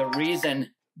is the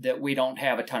reason that we don't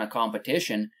have a ton of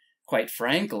competition, quite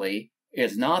frankly,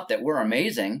 is not that we're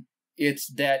amazing. It's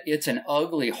that it's an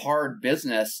ugly, hard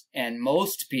business, and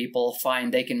most people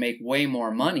find they can make way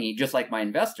more money, just like my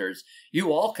investors.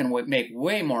 You all can make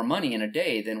way more money in a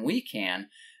day than we can,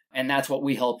 and that's what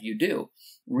we help you do.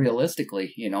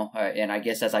 Realistically, and I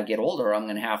guess as I get older, I'm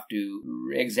going to have to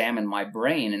examine my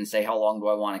brain and say, how long do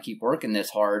I want to keep working this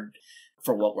hard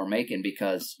for what we're making?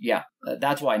 Because,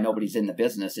 that's why nobody's in the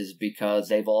business, is because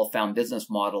they've all found business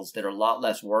models that are a lot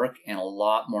less work and a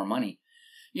lot more money.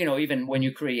 Even when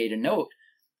you create a note,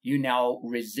 you now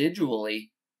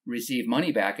residually receive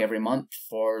money back every month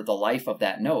for the life of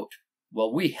that note.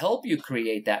 Well, we help you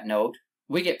create that note.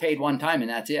 We get paid one time and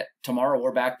that's it. Tomorrow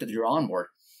we're back to the drawing board.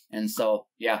 And so,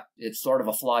 it's sort of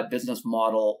a flawed business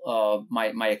model.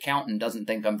 My accountant doesn't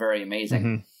think I'm very amazing.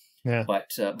 Mm-hmm. Yeah.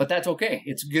 But that's okay.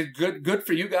 It's good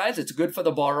for you guys. It's good for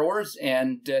the borrowers,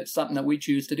 and it's something that we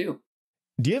choose to do.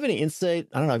 Do you have any insight?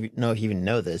 I don't know if you even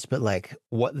know this, but like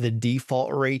what the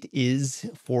default rate is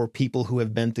for people who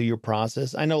have been through your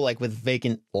process? I know like with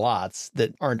vacant lots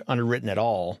that aren't underwritten at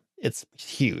all, it's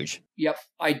huge. Yep.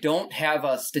 I don't have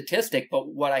a statistic,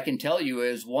 but what I can tell you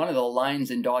is one of the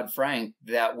lines in Dodd-Frank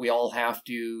that we all have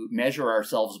to measure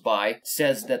ourselves by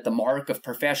says that the mark of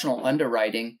professional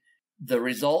underwriting, the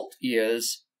result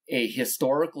is a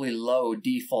historically low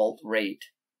default rate.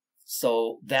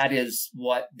 So that is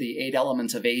what the 8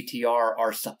 elements of ATR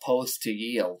are supposed to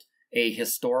yield, a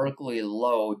historically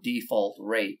low default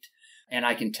rate. And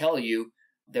I can tell you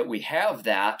that we have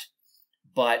that,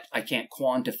 but I can't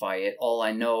quantify it. All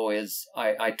I know is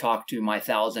I talk to my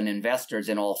 1,000 investors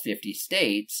in all 50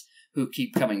 states who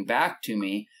keep coming back to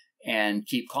me and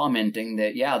keep commenting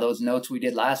that, those notes we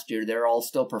did last year, they're all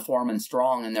still performing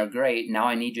strong and they're great. Now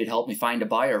I need you to help me find a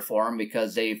buyer for them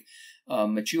because they've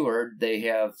matured. They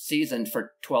have seasoned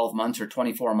for 12 months or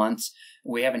 24 months.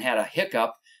 We haven't had a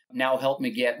hiccup. Now help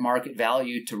me get market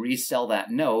value to resell that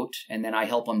note. And then I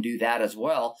help them do that as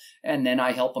well. And then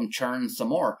I help them churn some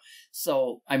more.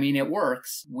 So, it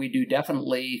works. We do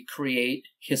definitely create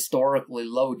historically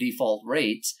low default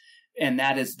rates. And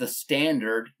that is the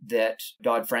standard that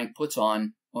Dodd-Frank puts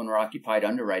on owner-occupied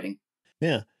underwriting.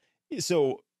 Yeah.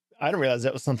 So I didn't realize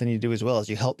that was something you do as well, as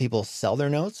you help people sell their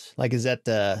notes. Like, is that,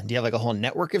 do you have like a whole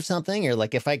network of something? Or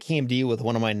like if I came to you with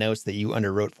one of my notes that you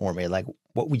underwrote for me, like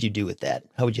what would you do with that?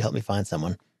 How would you help me find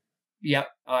someone? Yep.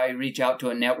 I reach out to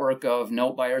a network of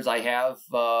note buyers I have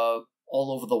all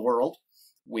over the world.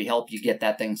 We help you get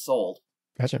that thing sold.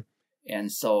 Gotcha.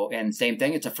 And same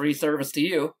thing, it's a free service to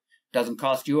you. Doesn't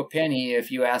cost you a penny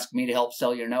if you ask me to help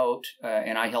sell your note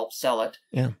and I help sell it.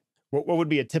 Yeah. What would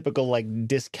be a typical like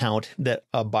discount that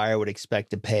a buyer would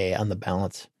expect to pay on the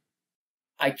balance?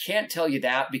 I can't tell you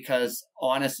that because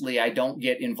honestly, I don't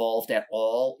get involved at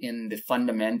all in the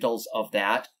fundamentals of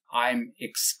that. I'm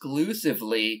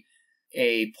exclusively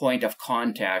a point of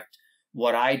contact.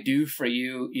 What I do for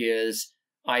you is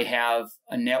I have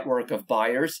a network of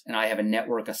buyers and I have a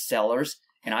network of sellers,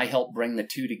 and I help bring the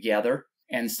two together.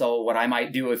 And so what I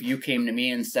might do if you came to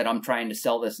me and said, I'm trying to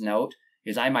sell this note,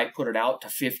 is I might put it out to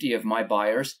 50 of my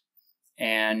buyers,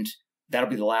 and that'll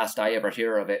be the last I ever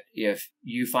hear of it. If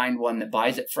you find one that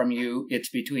buys it from you, it's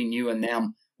between you and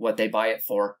them what they buy it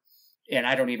for. And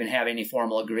I don't even have any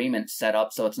formal agreement set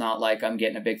up, so it's not like I'm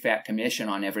getting a big fat commission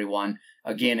on everyone.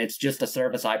 Again, it's just a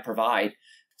service I provide.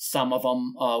 Some of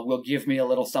them will give me a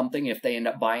little something if they end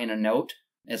up buying a note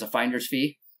as a finder's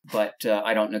fee, but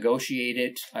I don't negotiate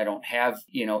it. I don't have,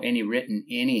 any written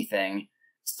anything.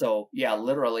 So yeah,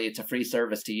 literally it's a free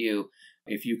service to you.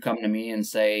 If you come to me and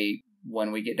say,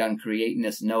 when we get done creating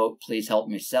this note, please help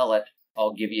me sell it,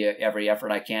 I'll give you every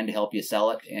effort I can to help you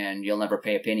sell it, and you'll never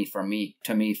pay a penny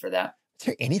to me for that. Is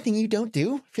there anything you don't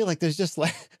do? I feel like there's just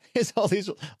like there's all these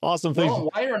awesome things. Well,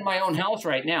 I'm wiring my own house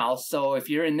right now, so if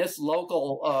you're in this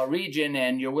local region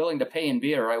and you're willing to pay in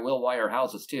beer, I will wire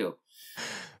houses too.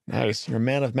 Nice. You're a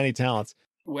man of many talents.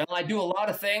 Well, I do a lot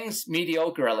of things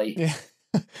mediocrely. Yeah.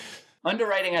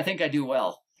 Underwriting, I think I do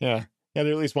well. Yeah. Yeah,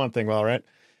 there's at least one thing well, right?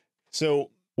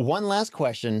 So one last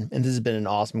question, and this has been an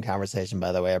awesome conversation,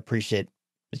 by the way. I appreciate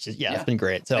it's just, it's been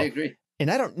great. So I agree.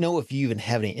 And I don't know if you even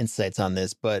have any insights on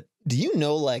this, but do you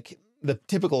know like the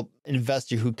typical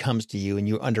investor who comes to you and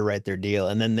you underwrite their deal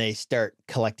and then they start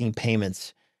collecting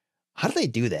payments How do they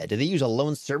do that? Do they use a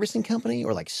loan servicing company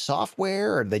or like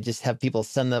software, or do they just have people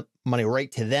send the money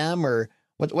right to them? Or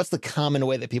what's the common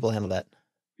way that people handle that?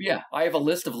 Yeah, I have a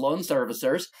list of loan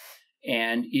servicers.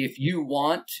 And if you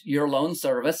want your loan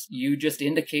service, you just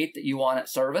indicate that you want it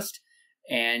serviced.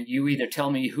 And you either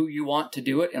tell me who you want to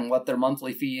do it and what their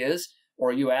monthly fee is,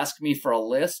 or you ask me for a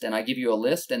list and I give you a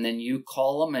list, and then you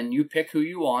call them and you pick who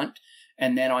you want.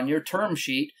 And then on your term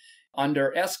sheet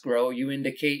under escrow, you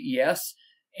indicate yes,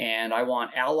 and I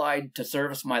want Allied to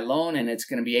service my loan, and it's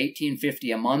going to be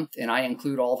 $1,850 a month. And I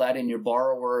include all that in your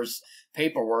borrower's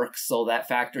paperwork, so that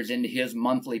factors into his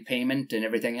monthly payment and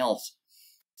everything else.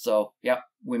 So, yeah,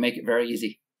 we make it very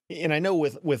easy. And I know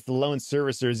with loan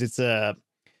servicers, it's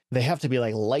they have to be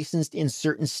like licensed in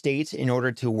certain states in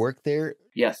order to work there.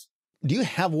 Yes. Do you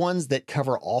have ones that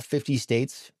cover all 50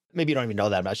 states? Maybe you don't even know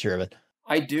that. I'm not sure of it.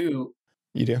 I do.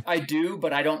 You do? I do,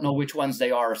 but I don't know which ones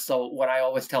they are. So what I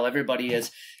always tell everybody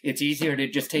is it's easier to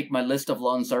just take my list of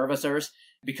loan servicers,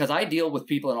 because I deal with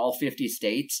people in all 50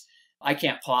 states. I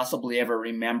can't possibly ever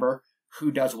remember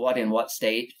who does what in what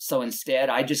state. So instead,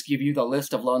 I just give you the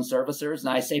list of loan servicers and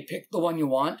I say, pick the one you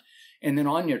want. And then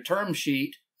on your term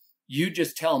sheet, you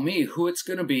just tell me who it's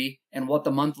going to be and what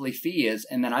the monthly fee is.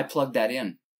 And then I plug that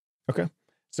in. Okay.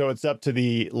 So it's up to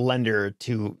the lender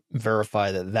to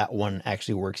verify that that one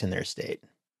actually works in their state.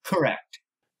 Correct.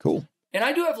 Cool. And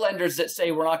I do have lenders that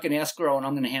say we're not going to escrow and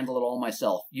I'm going to handle it all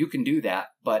myself. You can do that,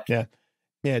 but... Yeah.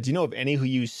 Do you know of any who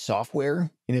use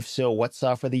software? And if so, what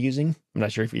software they're using? I'm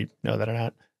not sure if you know that or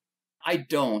not. I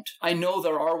don't. I know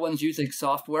there are ones using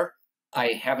software.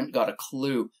 I haven't got a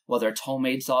clue whether it's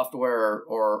homemade software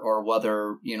or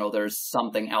whether, there's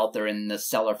something out there in the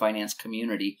seller finance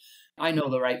community. I know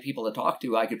the right people to talk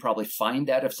to. I could probably find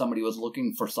that if somebody was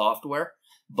looking for software,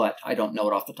 but I don't know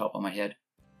it off the top of my head.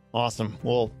 Awesome.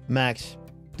 Well, Max,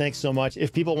 thanks so much.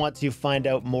 If people want to find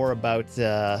out more about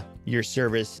your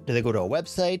service, do they go to a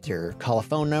website or call a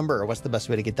phone number, or what's the best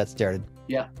way to get that started?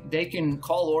 Yeah, they can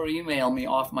call or email me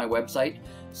off my website.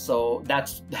 So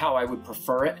that's how I would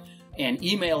prefer it. And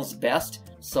email's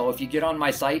best. So if you get on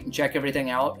my site and check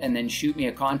everything out and then shoot me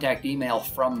a contact email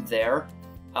from there,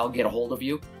 I'll get a hold of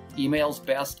you. Email's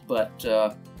best, but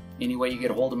any way you get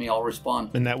a hold of me, I'll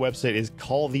respond. And that website is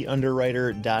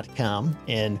calltheunderwriter.com.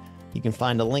 And you can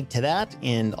find a link to that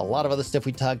and a lot of other stuff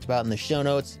we talked about in the show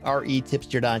notes,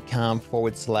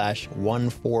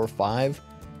 retipster.com/145.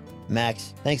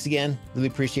 Max, thanks again. Really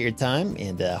appreciate your time,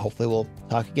 and hopefully we'll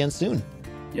talk again soon.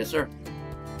 Yes, sir.